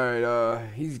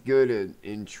 Alright, he's good at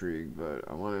intrigue, but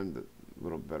I want him to a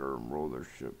little better in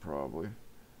rulership probably.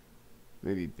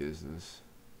 Maybe business.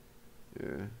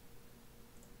 Yeah.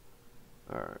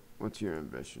 Alright, what's your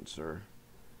ambition, sir?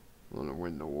 I want to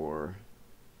win the war.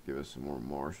 Give us some more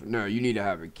marshal. No, you need to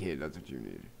have a kid, that's what you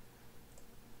need.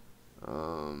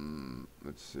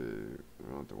 Let's see. We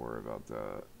don't have to worry about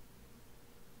that.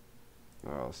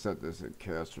 I'll set this at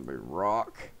Casterly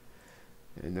Rock.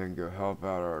 And then go help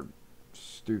out our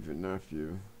stupid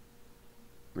nephew.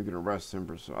 We can arrest him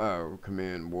for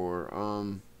command war.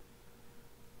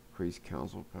 Increase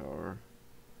council power.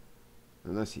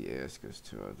 Unless he asks us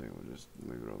to, I think we'll just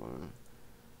leave it alone.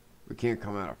 We can't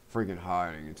come out of freaking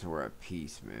hiding until we're at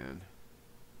peace, man.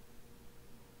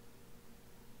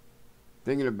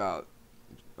 Thinking about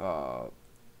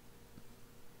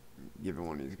giving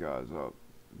one of these guys up,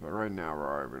 but right now we're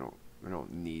alright. We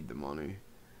don't need the money.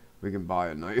 We can buy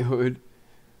a knighthood.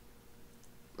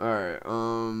 Alright,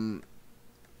 can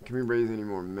we raise any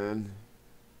more men?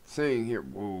 Saying here,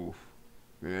 whoa,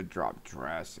 I mean, it dropped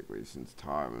drastically since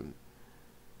Tywin.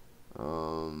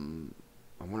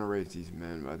 I want to raise these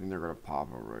men, but I think they're going to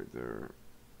pop up right there.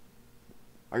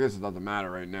 I guess it doesn't matter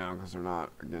right now because they're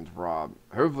not against Robb.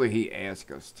 Hopefully he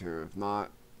asks us to. If not,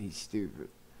 he's stupid.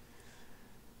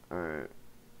 Alright.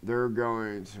 They're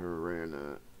going to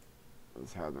Rana.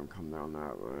 Let's have them come down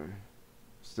that way.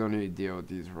 Still need to deal with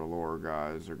these R'hllor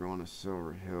guys. They're going to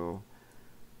Silver Hill.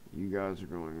 You guys are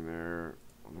going there.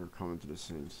 They're coming to the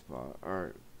same spot.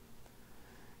 Alright.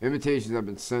 Invitations have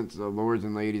been sent to the lords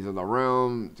and ladies of the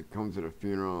realm to come to the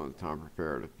funeral. It's time to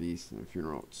prepare the feast and the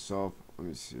funeral itself. Let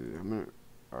me see.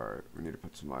 Alright, we need to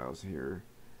put somebody else here.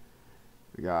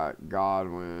 We got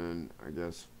Godwin. I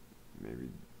guess maybe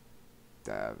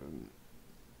Davin.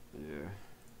 Yeah.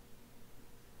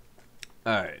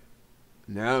 Alright.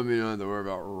 Now we don't have to worry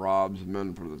about Robb's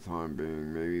men for the time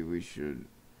being. Maybe we should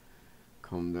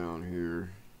come down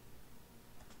here.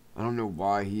 I don't know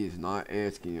why he is not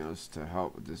asking us to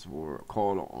help with this war.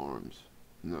 Call to arms.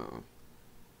 No.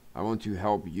 I want to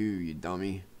help you, you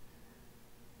dummy.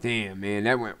 Damn, man.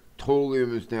 That went totally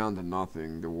almost down to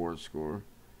nothing, the war score.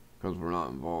 Because we're not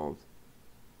involved.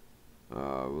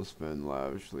 We'll spend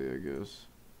lavishly, I guess.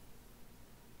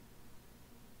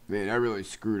 Man, that really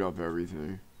screwed up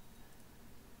everything.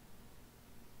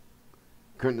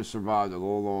 couldn't have survived a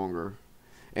little longer.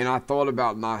 And I thought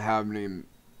about not having him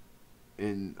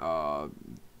in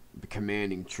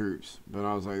commanding troops, but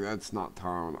I was like, that's not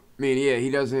Tywin. I mean, yeah, he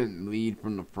doesn't lead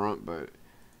from the front, but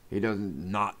he doesn't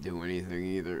not do anything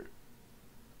either.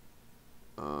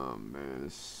 Oh man,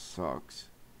 this sucks.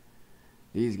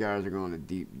 These guys are going to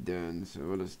deep den, so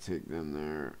we'll just take them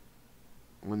there.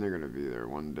 When they're gonna be there,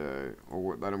 one day,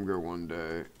 or let them go one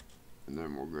day, and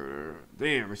then we'll go there.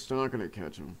 Damn, we're still not gonna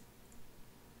catch them.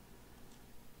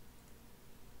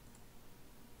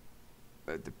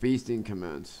 Let the feasting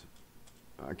commence.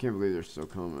 I can't believe they're still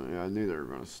coming. Yeah, I knew they were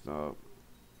gonna stop.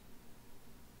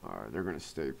 Alright, they're gonna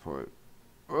stay put.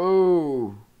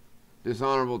 Oh!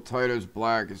 Dishonorable Titus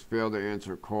Black has failed to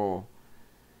answer a call.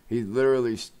 He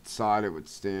literally sided with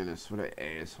Stannis. What an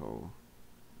asshole.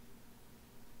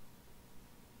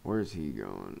 Where's he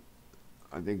going?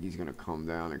 I think he's gonna come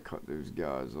down and cut those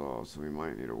guys off, so we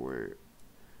might need to wait.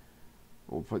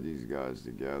 We'll put these guys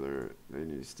together. They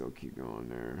need to still keep going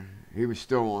there. He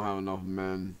still won't have enough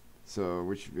men, so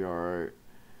we should be alright.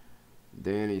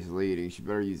 Dany's leading. She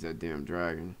better use that damn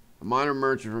dragon. A minor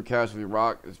merchant from Castle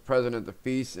Rock is present at the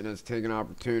feast and has taken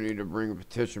opportunity to bring a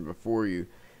petition before you.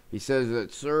 He says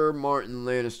that Sir Martin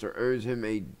Lannister owes him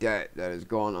a debt that has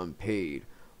gone unpaid,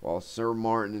 while Sir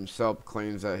Martin himself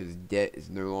claims that his debt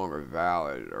is no longer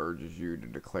valid and urges you to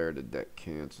declare the debt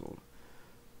cancelled.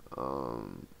 What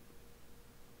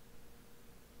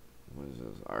is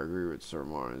this? I agree with Sir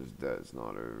Martin's debt is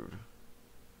not owed.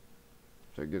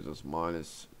 So it gives us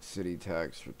minus city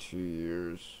tax for 2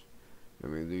 years.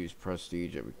 And we lose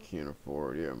prestige that we can't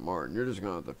afford. Yeah, Martin, you're just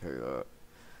going to have to pay that.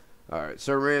 Alright,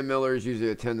 Sir Rand Miller is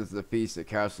usually attendant to the feast at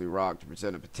Castle Rock to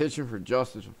present a petition for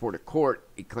justice before the court.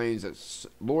 He claims that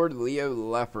Lord Leo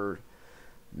Lefford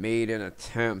made an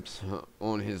attempt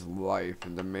on his life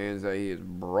and demands that he is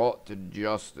brought to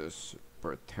justice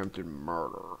for attempted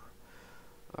murder.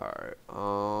 Alright,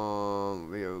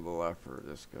 Leo Lefford,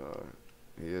 this guy.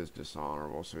 He is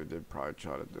dishonorable, so he did probably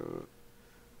try to do it.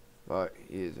 But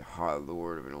he is a high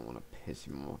lord, and we don't want to piss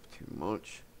him off too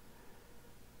much.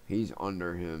 He's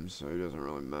under him, so he doesn't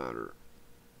really matter.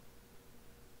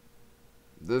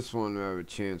 This one, I have a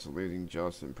chance of losing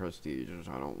justice and prestige, which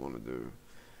I don't want to do.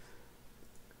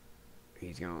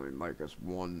 He's going to only like us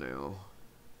one now.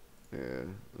 Yeah,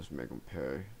 let's make him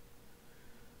pay.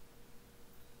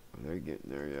 Are they getting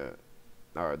there yet?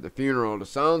 Alright, the funeral. The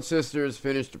Silent Sisters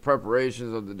finished the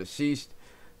preparations of the deceased.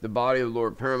 The body of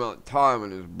Lord Paramount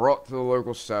Tywin is brought to the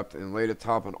local sept and laid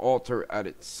atop an altar at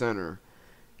its center.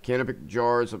 Canopic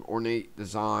jars of ornate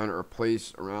design are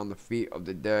placed around the feet of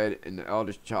the dead, and the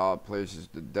eldest child places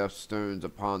the death stones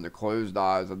upon the closed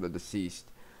eyes of the deceased.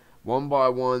 One by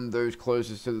one, those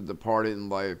closest to the departed in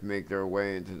life make their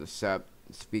way into the sept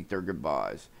and speak their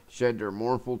goodbyes, shed their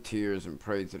mournful tears, and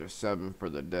pray to the seven for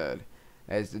the dead.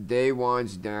 As the day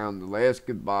winds down, the last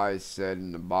goodbye is said,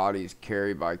 and the body is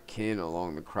carried by kin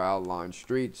along the crowd-lined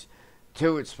streets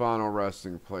to its final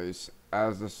resting place.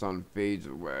 As the sun fades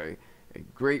away, a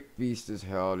great feast is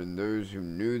held, and those who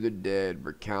knew the dead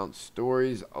recount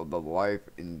stories of the life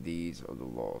and deeds of the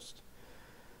lost.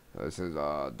 This says,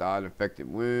 died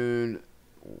infected wound,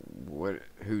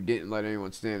 who didn't let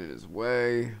anyone stand in his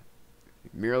way.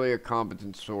 Merely a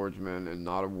competent swordsman and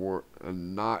not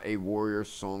a warrior.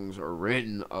 Songs are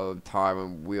written of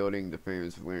Tywin wielding the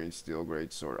famous Valyrian steel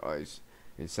greatsword ice,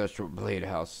 ancestral blade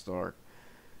House Stark.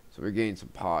 So we gain some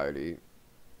piety.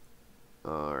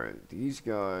 Alright, these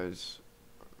guys,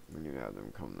 we need to have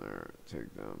them come there and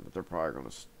take them, but they're probably going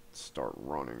to start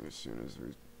running as soon as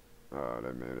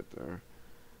they made it there.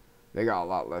 They got a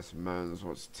lot less men, is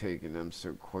what's taking them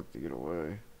so quick to get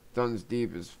away. Duns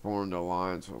Deep has formed an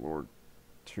alliance with Lord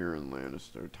Tyrion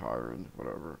Lannister, Tyrant,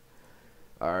 whatever.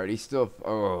 Alright, he's still...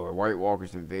 Oh, White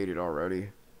Walkers invaded already.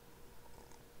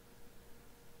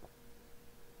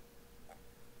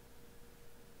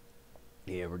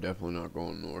 Yeah, we're definitely not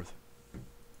going north.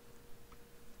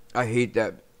 I hate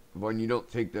that when you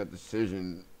don't take that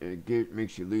decision, it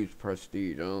makes you lose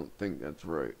prestige. I don't think that's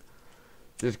right.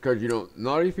 Just because you don't...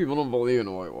 Not these people don't believe in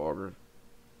the White Walkers.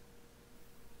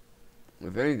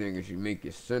 If anything, it should make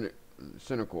you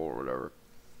cynical or whatever.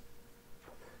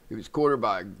 He was quartered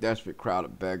by a desperate crowd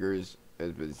of beggars,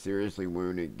 has been seriously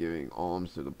wounded, giving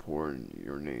alms to the poor in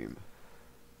your name.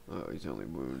 Oh, he's only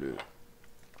wounded.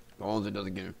 As long as it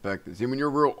doesn't get infected. See, when you're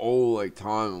real old like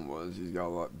Tywin was, he's got a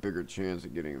lot bigger chance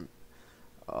of getting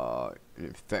an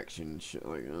infection and shit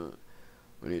like that.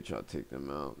 We need to try to take them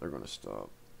out. They're going to stop.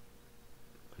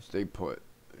 Stay put.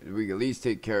 We can at least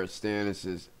take care of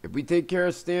Stannis'. If we take care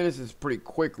of Stannis' pretty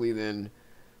quickly, then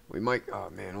we might...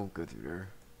 Oh, man, don't go through there.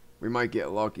 We might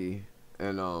get lucky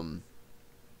and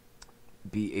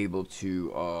be able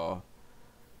to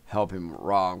help him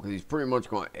rob, because he's pretty much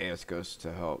going to ask us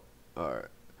to help. Alright.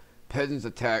 Peasants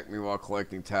attack me while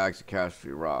collecting tax to cash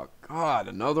free rock. God,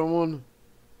 another one?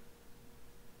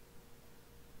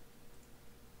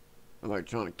 I'm like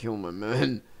trying to kill my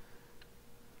men.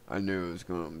 I knew it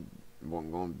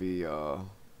wasn't gonna be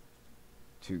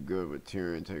too good with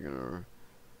Tyrion taking over.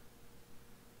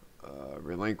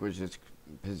 Relinquish his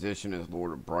position as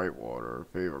Lord of Brightwater.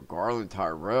 Favor Garland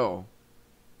Tyrell.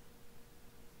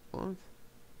 What?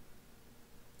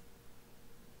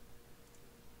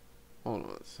 Hold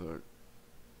on a sec.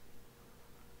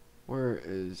 Where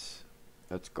is...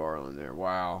 That's Garland there.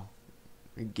 Wow.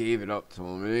 He gave it up to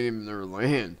him. It ain't even their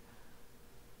land.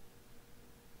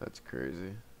 That's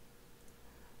crazy.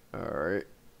 Alright.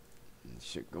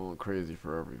 Shit going crazy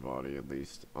for everybody, at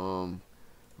least. We'll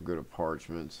go to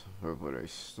parchments. Hopefully they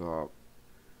stop.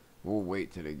 We'll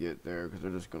wait till they get there, because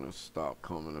they're just gonna stop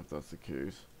coming if that's the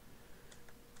case.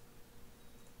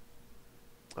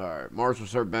 Alright, Marshal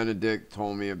Sir Benedict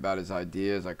told me about his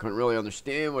ideas. I couldn't really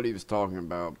understand what he was talking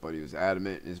about, but he was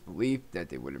adamant in his belief that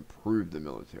they would improve the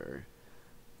military.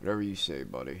 Whatever you say,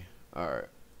 buddy. Alright,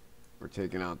 we're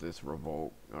taking out this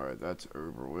revolt. Alright, that's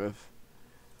over with.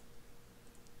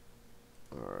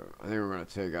 Alright, I think we're going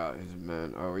to take out his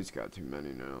men. Oh, he's got too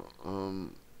many now.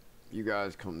 You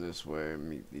guys come this way and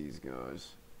meet these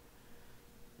guys.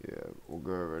 Yeah, we'll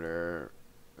go over there,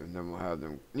 and then we'll have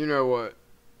them... You know what?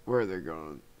 Where are they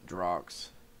going? Drox.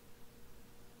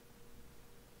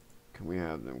 Can we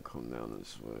have them come down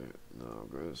this way? No,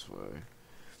 go this way.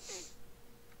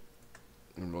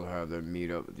 And we'll have them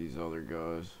meet up with these other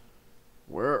guys.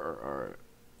 Where are... Alright.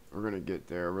 We're gonna get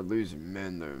there. We're losing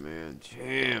men though, man.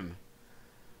 Damn.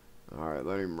 Alright,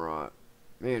 let him rot.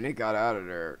 Man, they got out of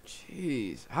there.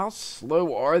 Jeez. How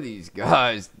slow are these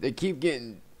guys? They keep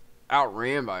getting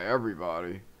outran by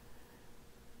everybody.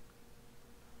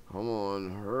 Come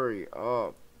on, hurry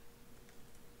up.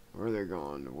 Where are they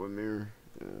going? The Woodmere?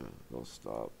 Yeah, they'll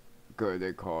stop. Good,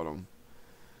 they caught them.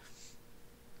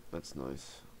 That's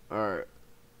nice. Alright.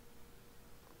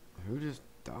 Who just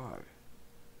died?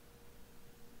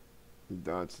 He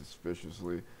died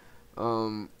suspiciously.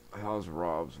 How's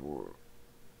Robb's war?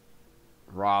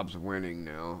 Robb's winning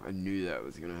now. I knew that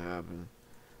was gonna happen.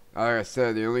 Like I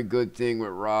said, the only good thing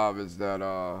with Robb is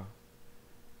that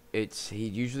he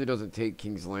usually doesn't take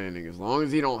King's Landing as long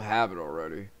as he don't have it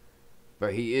already.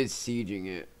 But he is sieging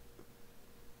it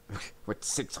with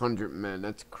 600 men.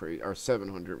 That's crazy. Or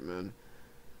 700 men.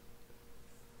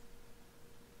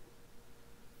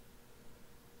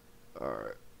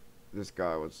 Alright. This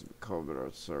guy wants to come at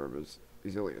our service.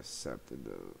 He's only accepted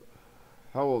though.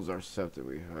 How old's our septet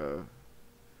we have?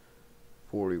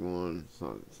 41.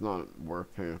 It's not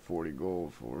worth paying 40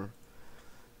 gold for.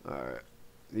 Alright.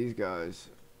 These guys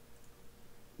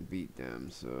beat them,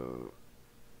 so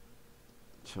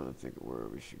I'm trying to think of where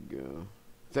we should go.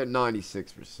 It's at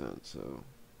 96%, so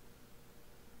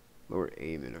Lord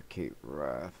Aemon or Cape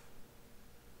Wrath.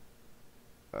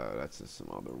 That's just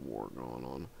some other war going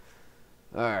on.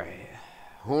 Alright.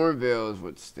 Hornvale is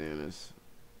with Stannis,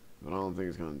 but I don't think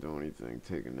it's going to do anything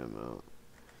taking them out.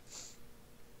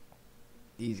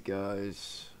 These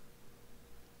guys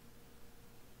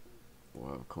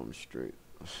will have come straight.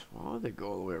 Why would they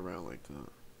go all the way around like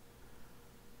that?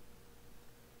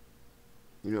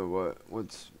 You know what?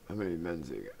 How many men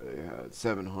they had?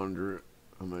 700.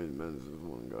 How many men does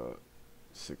one got?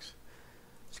 6.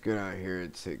 Let's get out here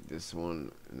and take this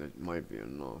one, and it might be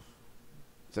enough.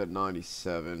 It's at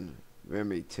 97. We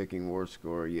have a ticking war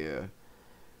score. Yeah.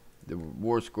 The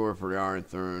war score for the Iron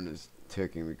Throne is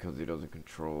ticking because he doesn't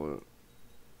control it.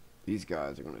 These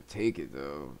guys are going to take it,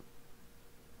 though.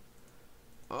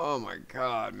 Oh, my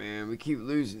God, man. We keep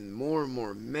losing more and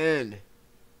more men.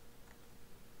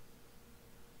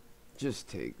 Just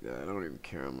take that. I don't even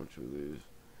care how much we lose.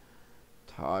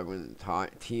 Tywin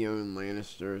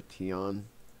Lannister. Tion.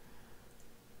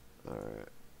 Alright.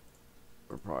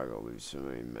 We're probably going to lose so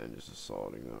many men just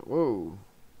assaulting that. Whoa.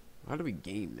 How do we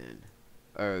gain men?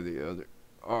 Oh, the other...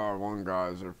 Oh, one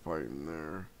guys are fighting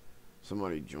there.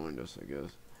 Somebody joined us, I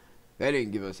guess. They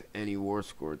didn't give us any war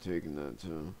score taking that,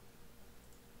 too.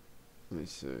 Let me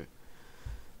see.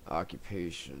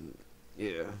 Occupation.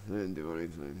 Yeah, they didn't do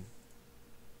anything.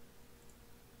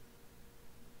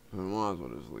 We might as well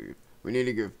just leave. We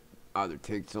need to either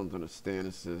take something to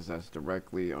Stannis' that's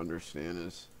directly under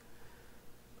Stannis.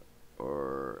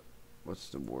 Or, what's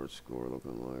the war score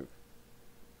looking like?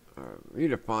 We need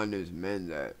to find those men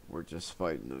that were just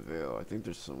fighting the Vale. I think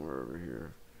there's somewhere over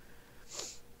here.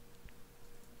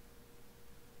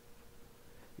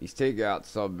 He's taking out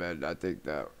some men. I think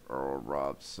that Earl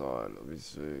Robb saw it. Let me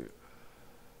see.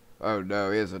 Oh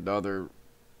no, he has another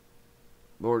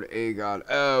Lord Aegon.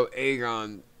 Oh,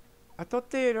 Aegon. I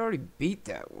thought they had already beat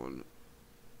that one.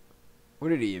 What,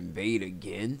 did he invade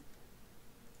again?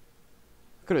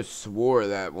 I could have swore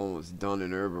that one was done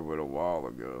and over with a while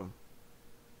ago.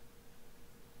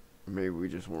 Maybe we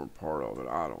just weren't part of it.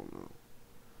 I don't know.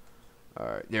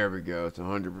 Alright, there we go. It's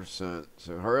 100%.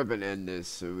 So hurry up and end this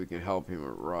so we can help him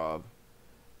with Robb.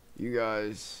 You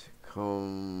guys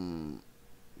come...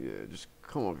 Yeah, just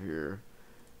come up here.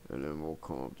 And then we'll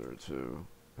come up there too.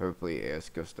 Hopefully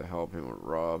ask us to help him with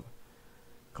Robb.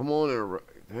 Come on in.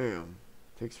 Damn.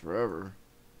 Takes forever.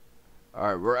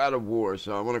 Alright, we're out of war,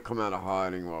 so I want to come out of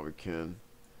hiding while we can.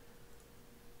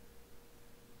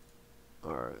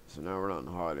 Alright, so now we're not in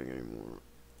hiding anymore.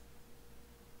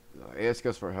 Ask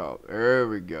us for help. There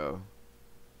we go.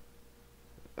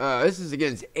 This is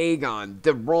against Aegon.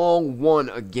 The wrong one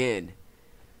again.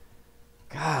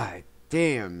 God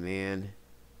damn, man.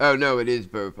 Oh, no, it is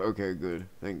both. Okay, good.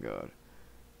 Thank God.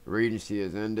 Regency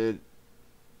has ended.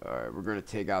 Alright, we're going to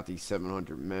take out these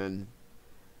 700 men.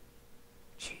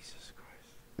 Jesus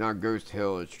Christ. Now Ghost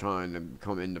Hill is trying to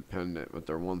become independent with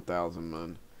their 1,000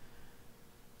 men.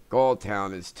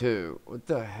 Galltown is too. What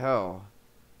the hell?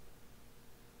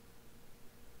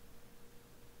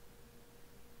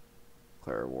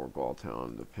 Declare war,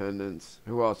 Galltown, independence.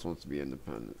 Who else wants to be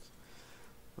independent?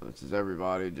 This is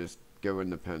everybody. Just go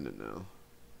independent now.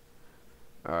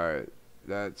 Alright.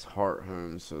 That's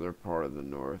Hearthome, so they're part of the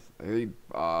North. I think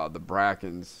the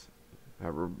Brackens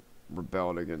have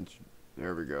rebelled against...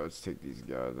 There we go. Let's take these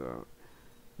guys out.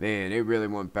 Man, they really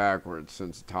went backwards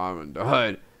since Tywin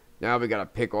died. Now we gotta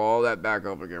pick all that back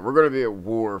up again. We're gonna be at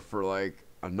war for like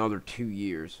another 2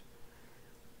 years.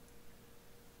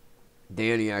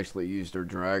 Dany actually used her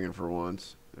dragon for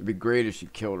once. It'd be great if she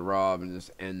killed Robb and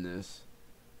just end this.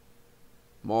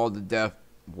 Mauled to death.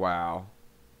 Wow.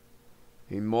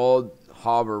 He mauled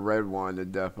Hobber Redwine to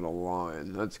death with a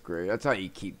lion. That's great. That's how you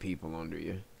keep people under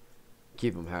you.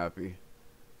 Keep them happy.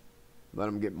 Let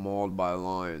them get mauled by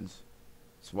lions.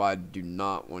 That's why I do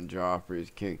not want Joffrey as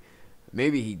king.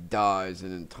 Maybe he dies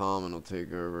and then Tommen will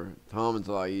take over. Tommen's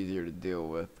a lot easier to deal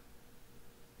with.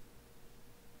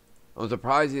 I'm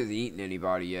surprised he hasn't eaten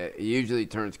anybody yet. He usually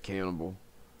turns cannibal.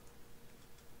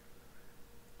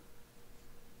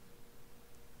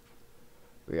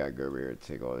 We gotta go over here and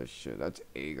take all this shit. That's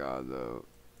Aegon though.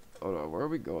 Hold on, where do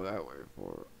we go that way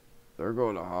for? They're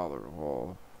going to Holler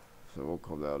Hall. So we'll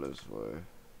come down this way.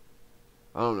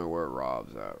 I don't know where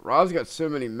Robb's at. Robb's got so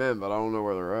many men, but I don't know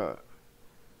where they're at.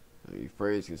 You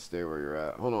phrase can stay where you're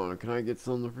at. Hold on, can I get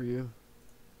something for you?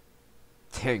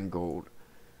 10 gold.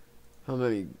 How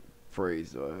many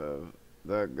phrase do I have?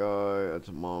 That guy, that's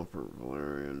a Montfort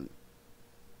Valerian.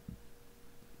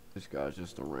 This guy's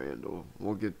just a Randall.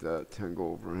 We'll get that 10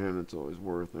 gold for him. It's always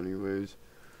worth anyways.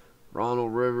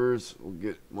 Ronald Rivers, we'll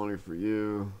get money for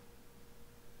you.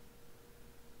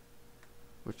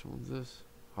 Which one's this?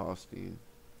 Hostine.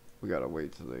 We gotta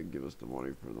wait till they give us the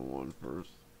money for the one first.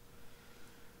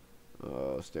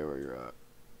 Stay where you're at.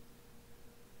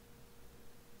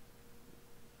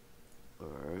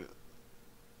 Alright.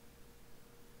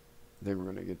 I think we're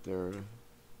gonna get there.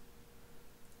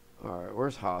 Alright,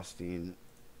 where's Hostine?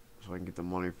 So I can get the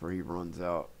money for he runs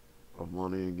out of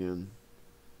money again.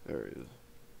 There he is.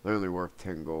 They're only worth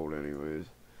 10 gold anyways.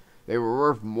 They were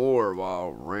worth more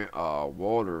while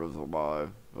Walter was alive,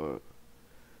 but...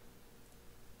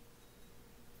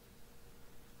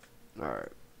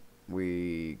 Alright.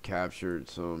 We captured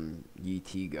some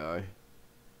YT guy.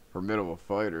 Formidable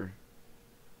fighter.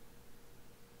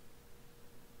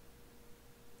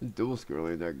 His dual skill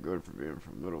ain't that good for being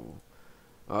formidable.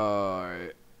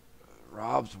 Alright.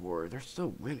 Robb's War. They're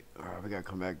still winning. Alright, we gotta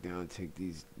come back down and take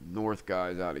these North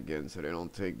guys out again so they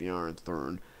don't take the Iron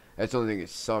Throne. That's the only thing that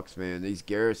sucks, man. These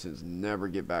garrisons never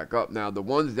get back up. Now, the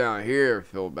ones down here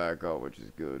fill back up, which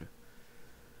is good.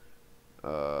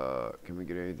 Can we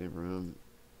get anything from him?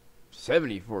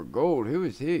 74 gold. Who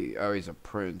is he? Oh, he's a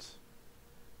prince.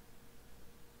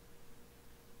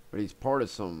 But he's part of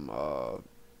some,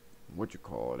 what you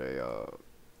call it, a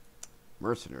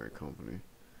mercenary company.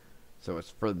 So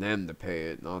it's for them to pay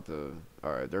it, not the...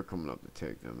 Alright, they're coming up to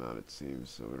take them out, it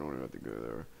seems, so we don't even have to go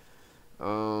there.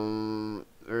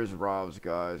 There's Robb's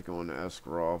guys going to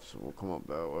Escaroff, so we'll come up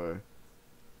that way.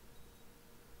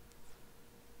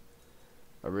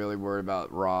 I'm really worried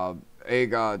about Robb.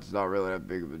 Aegon's not really that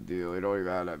big of a deal. He don't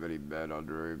even have that many men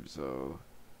under him, so...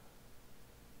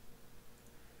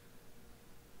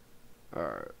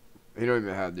 Alright. He don't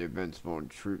even have the event spawn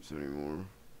troops anymore.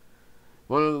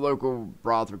 One of the local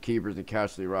brothel keepers in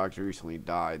Castle Rocks recently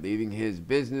died, leaving his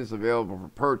business available for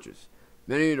purchase.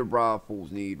 Many of the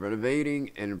brothels need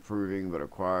renovating and improving, but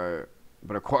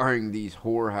acquiring these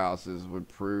whorehouses would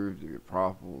prove to be a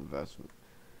profitable investment.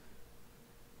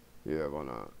 Yeah, why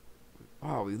not?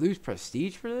 Wow, we lose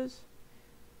prestige for this?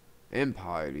 And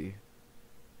piety.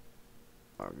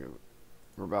 Okay,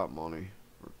 we're about money.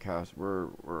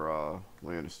 We're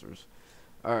Lannisters.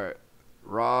 Alright.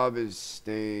 Robb is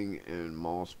staying in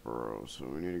Mossborough, so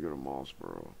we need to go to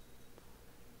Mossborough.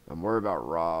 I'm worried about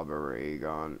Robb over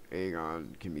Aegon.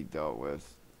 Aegon can be dealt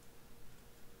with.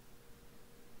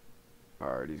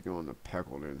 Alright, he's going to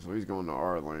Peckleton, so he's going to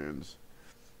our lands.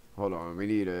 Hold on, we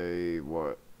need a,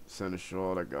 what?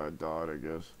 Seneschal, that guy died, I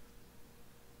guess.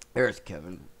 There's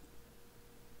Kevin.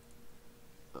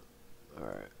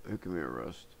 Alright, who can we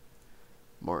arrest?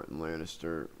 Martin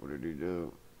Lannister, what did he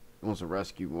do? He wants to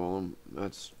rescue Willem.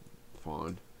 That's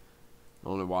fine. I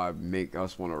don't know why I make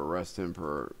us want to arrest him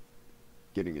for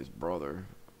getting his brother.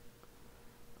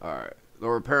 Alright.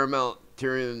 Lord Paramount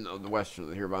Tyrion of the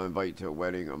Westerlands hereby invite you to a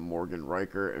wedding of Morgan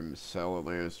Riker and Myrcella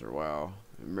Lannister. Wow.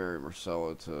 And marry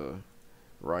Myrcella to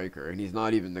Riker. And he's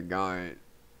not even the guy,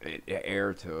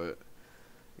 heir to it.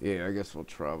 Yeah, I guess we'll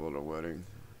travel to the wedding.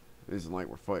 It isn't like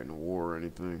we're fighting a war or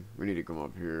anything. We need to come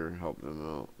up here and help them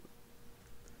out.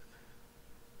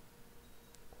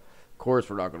 Of course,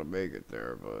 we're not going to make it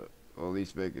there, but we'll at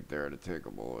least make it there to take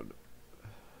a bullet.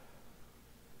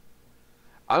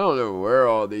 I don't know where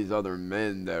all these other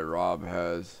men that Robb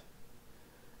has.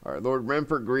 Alright, Lord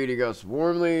Renford greeting us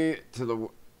warmly to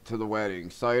the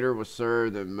wedding. Cider was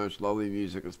served and most lovely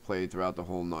music was played throughout the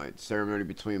whole night. The ceremony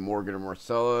between Morgan and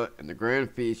Myrcella and the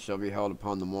grand feast shall be held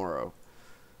upon the morrow.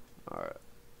 Alright.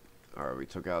 Alright, we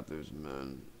took out those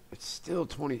men. It's still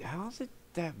 20. How is it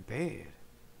that bad?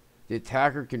 The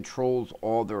attacker controls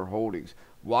all their holdings.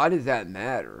 Why does that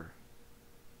matter?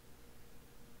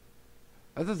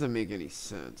 That doesn't make any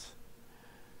sense.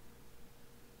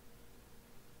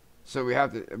 So we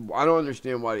have to... I don't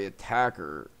understand why the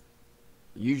attacker...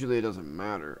 Usually it doesn't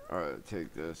matter. Alright,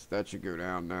 take this. That should go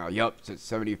down now. Yup, it's at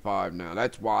 75 now.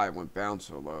 That's why it went down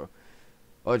so low.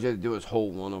 All you have to do is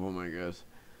hold one of them, I guess.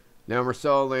 Now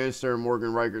Myrcella Lannister and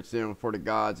Morgan Riker stand before the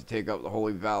gods to take up the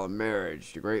holy vow of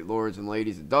marriage. The great lords and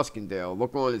ladies of Duskendale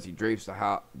look on as he drapes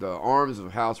the arms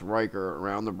of House Riker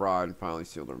around the bride and finally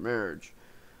seal their marriage.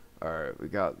 Alright, we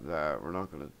got that. We're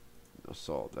not going to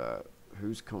assault that.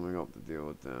 Who's coming up to deal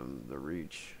with them? The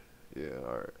Reach. Yeah,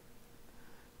 alright.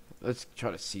 Let's try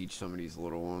to siege some of these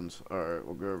little ones. Alright,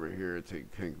 we'll go over here and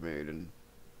take Pink Maiden.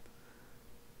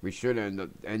 We should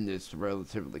end this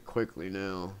relatively quickly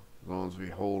now. As long as we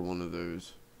hold one of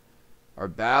those. Our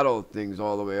battle thing's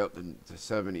all the way up to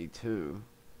 72.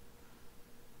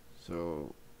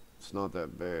 So, it's not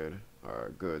that bad.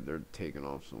 Alright, good. They're taking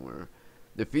off somewhere.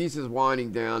 The feast is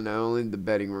winding down. Now only the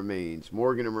bedding remains.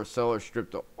 Morgan and Myrcella are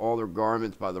stripped of all their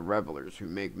garments by the revelers, who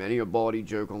make many a bawdy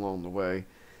joke along the way.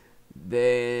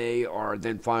 They are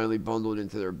then finally bundled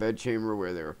into their bedchamber,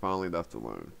 where they are finally left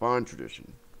alone. Fine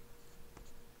tradition.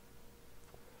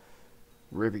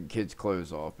 Ripping kids'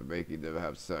 clothes off and making them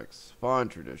have sex. Fine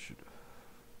tradition.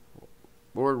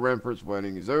 Lord Renford's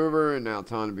wedding is over, and now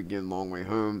time to begin Long Way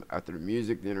Home. After the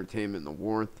music, the entertainment, and the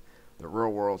warmth, the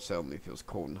real world suddenly feels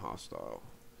cold and hostile.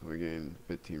 So we gain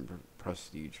 15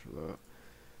 prestige for that.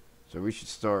 So we should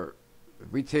start.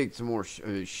 If we take some more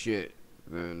shit,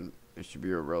 then it should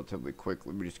be relatively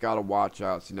quickly. We just gotta watch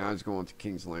out. See, now he's going to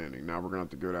King's Landing. Now we're gonna have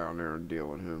to go down there and deal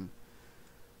with him.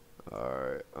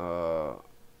 Alright,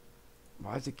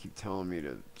 why does it keep telling me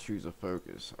to choose a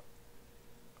focus?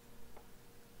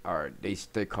 Alright,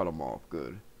 they cut him off.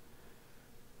 Good.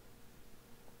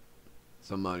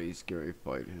 Somebody's scary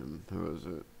fight him. Who is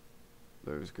it?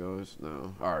 Those guys?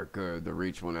 No. Alright, good. The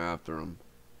Reach went after him.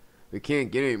 We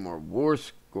can't get any more war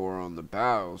score on the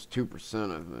battles.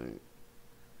 2%, I think.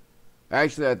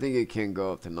 Actually, I think it can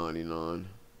go up to 99.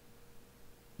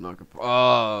 Not gonna,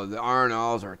 oh, the Iron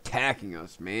Owls are attacking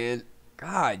us, man.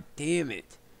 God damn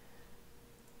it.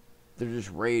 They're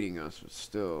just raiding us, but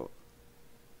still.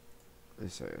 They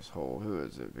say this whole. Who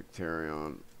is it?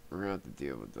 Victorion. We're gonna have to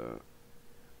deal with that.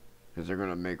 Because they're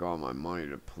gonna make all my money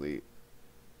deplete.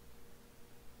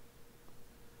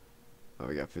 Oh,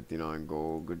 we got 59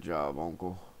 gold. Good job,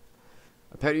 Uncle.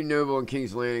 A petty noble in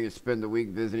King's Landing has spent the week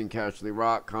visiting Castle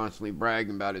Rock, constantly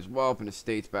bragging about his wealth and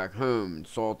estates back home,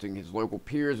 insulting his local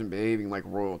peers and behaving like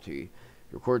royalty.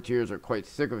 Your courtiers are quite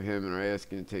sick of him and are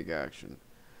asking to take action.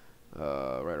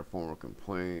 Write a formal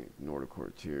complaint. Ignore the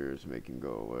courtiers. Make him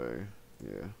go away.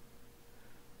 Yeah.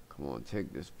 Come on,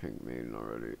 take this Pink Maiden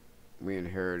already. We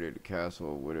inherited the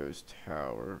Castle of Widow's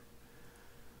Tower.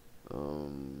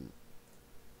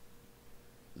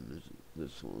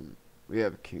 This one. We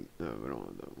have King. No, we don't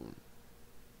have that one.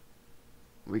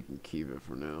 we can keep it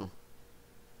for now.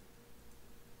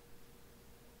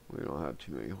 We don't have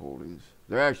too many holdings.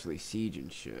 They're actually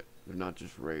sieging shit. They're not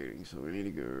just raiding, so we need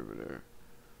to go over there.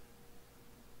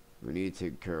 We need to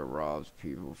take care of Robb's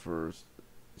people first.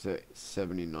 It's at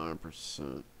 79%. For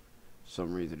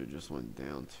some reason it just went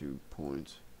down 2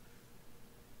 points.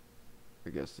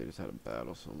 I guess they just had a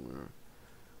battle somewhere.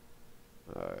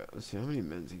 Alright, let's see how many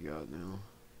men's he got now.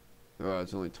 Oh,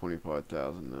 it's only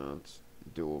 25,000 now. It's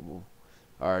doable.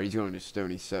 Alright, he's going to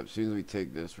Stony Sept. As soon as we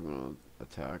take this, we're going to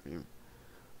attack him.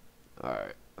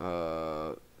 Alright,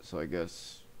 so I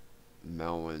guess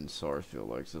Malwyn Sarsfield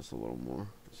likes us a little more.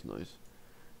 That's nice.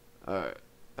 Alright,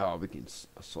 oh, we can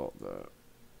assault that.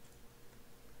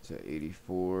 It's at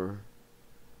 84.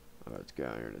 Alright, let's go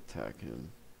out here and attack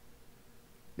him.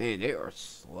 Man, they are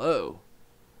slow.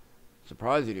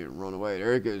 Surprised he didn't run away.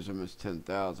 There it goes, almost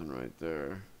 10,000 right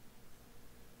there.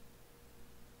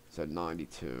 It's at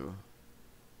 92.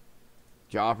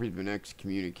 Joffrey's been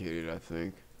excommunicated, I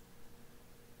think.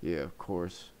 Yeah, of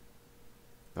course.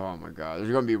 Oh my god,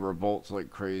 there's gonna be revolts like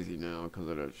crazy now because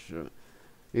of that shit.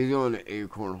 He's going to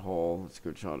Acorn Hall. Let's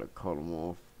go try to cut him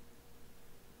off.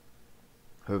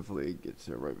 Hopefully he gets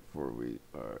there right before we...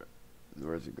 Alright,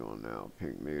 where's he going now?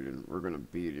 Pink Maiden. We're gonna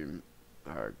beat him.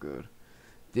 Alright, good.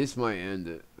 This might end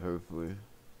it, hopefully.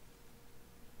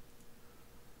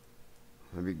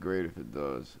 That'd be great if it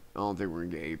does. I don't think we're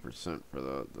gonna get 8% for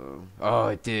that, though. Oh,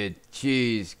 it did.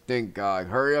 Jeez, thank God.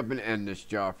 Hurry up and end this,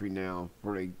 Joffrey, now,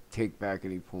 before they take back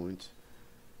any points.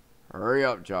 Hurry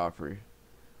up, Joffrey.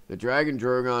 The dragon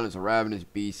Drogon is a ravenous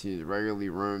beast. He has regularly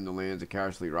roamed the lands of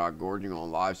Casterly Rock, gorging on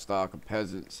livestock and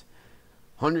peasants.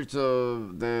 Hundreds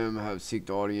of them have sought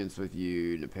audience with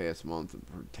you in the past month and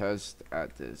protest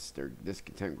at this. Their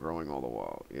discontent growing all the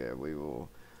while. Yeah, we will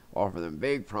offer them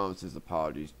vague promises,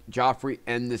 apologies. Joffrey,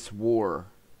 end this war.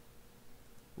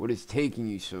 What is taking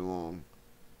you so long?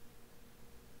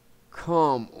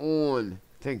 Come on.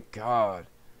 Thank God.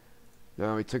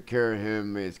 Now we took care of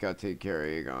him. We just got to take care of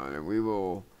Aegon. And we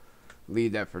will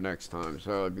leave that for next time.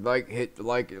 So if you like, hit the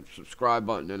like and subscribe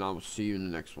button. And I will see you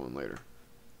in the next one later.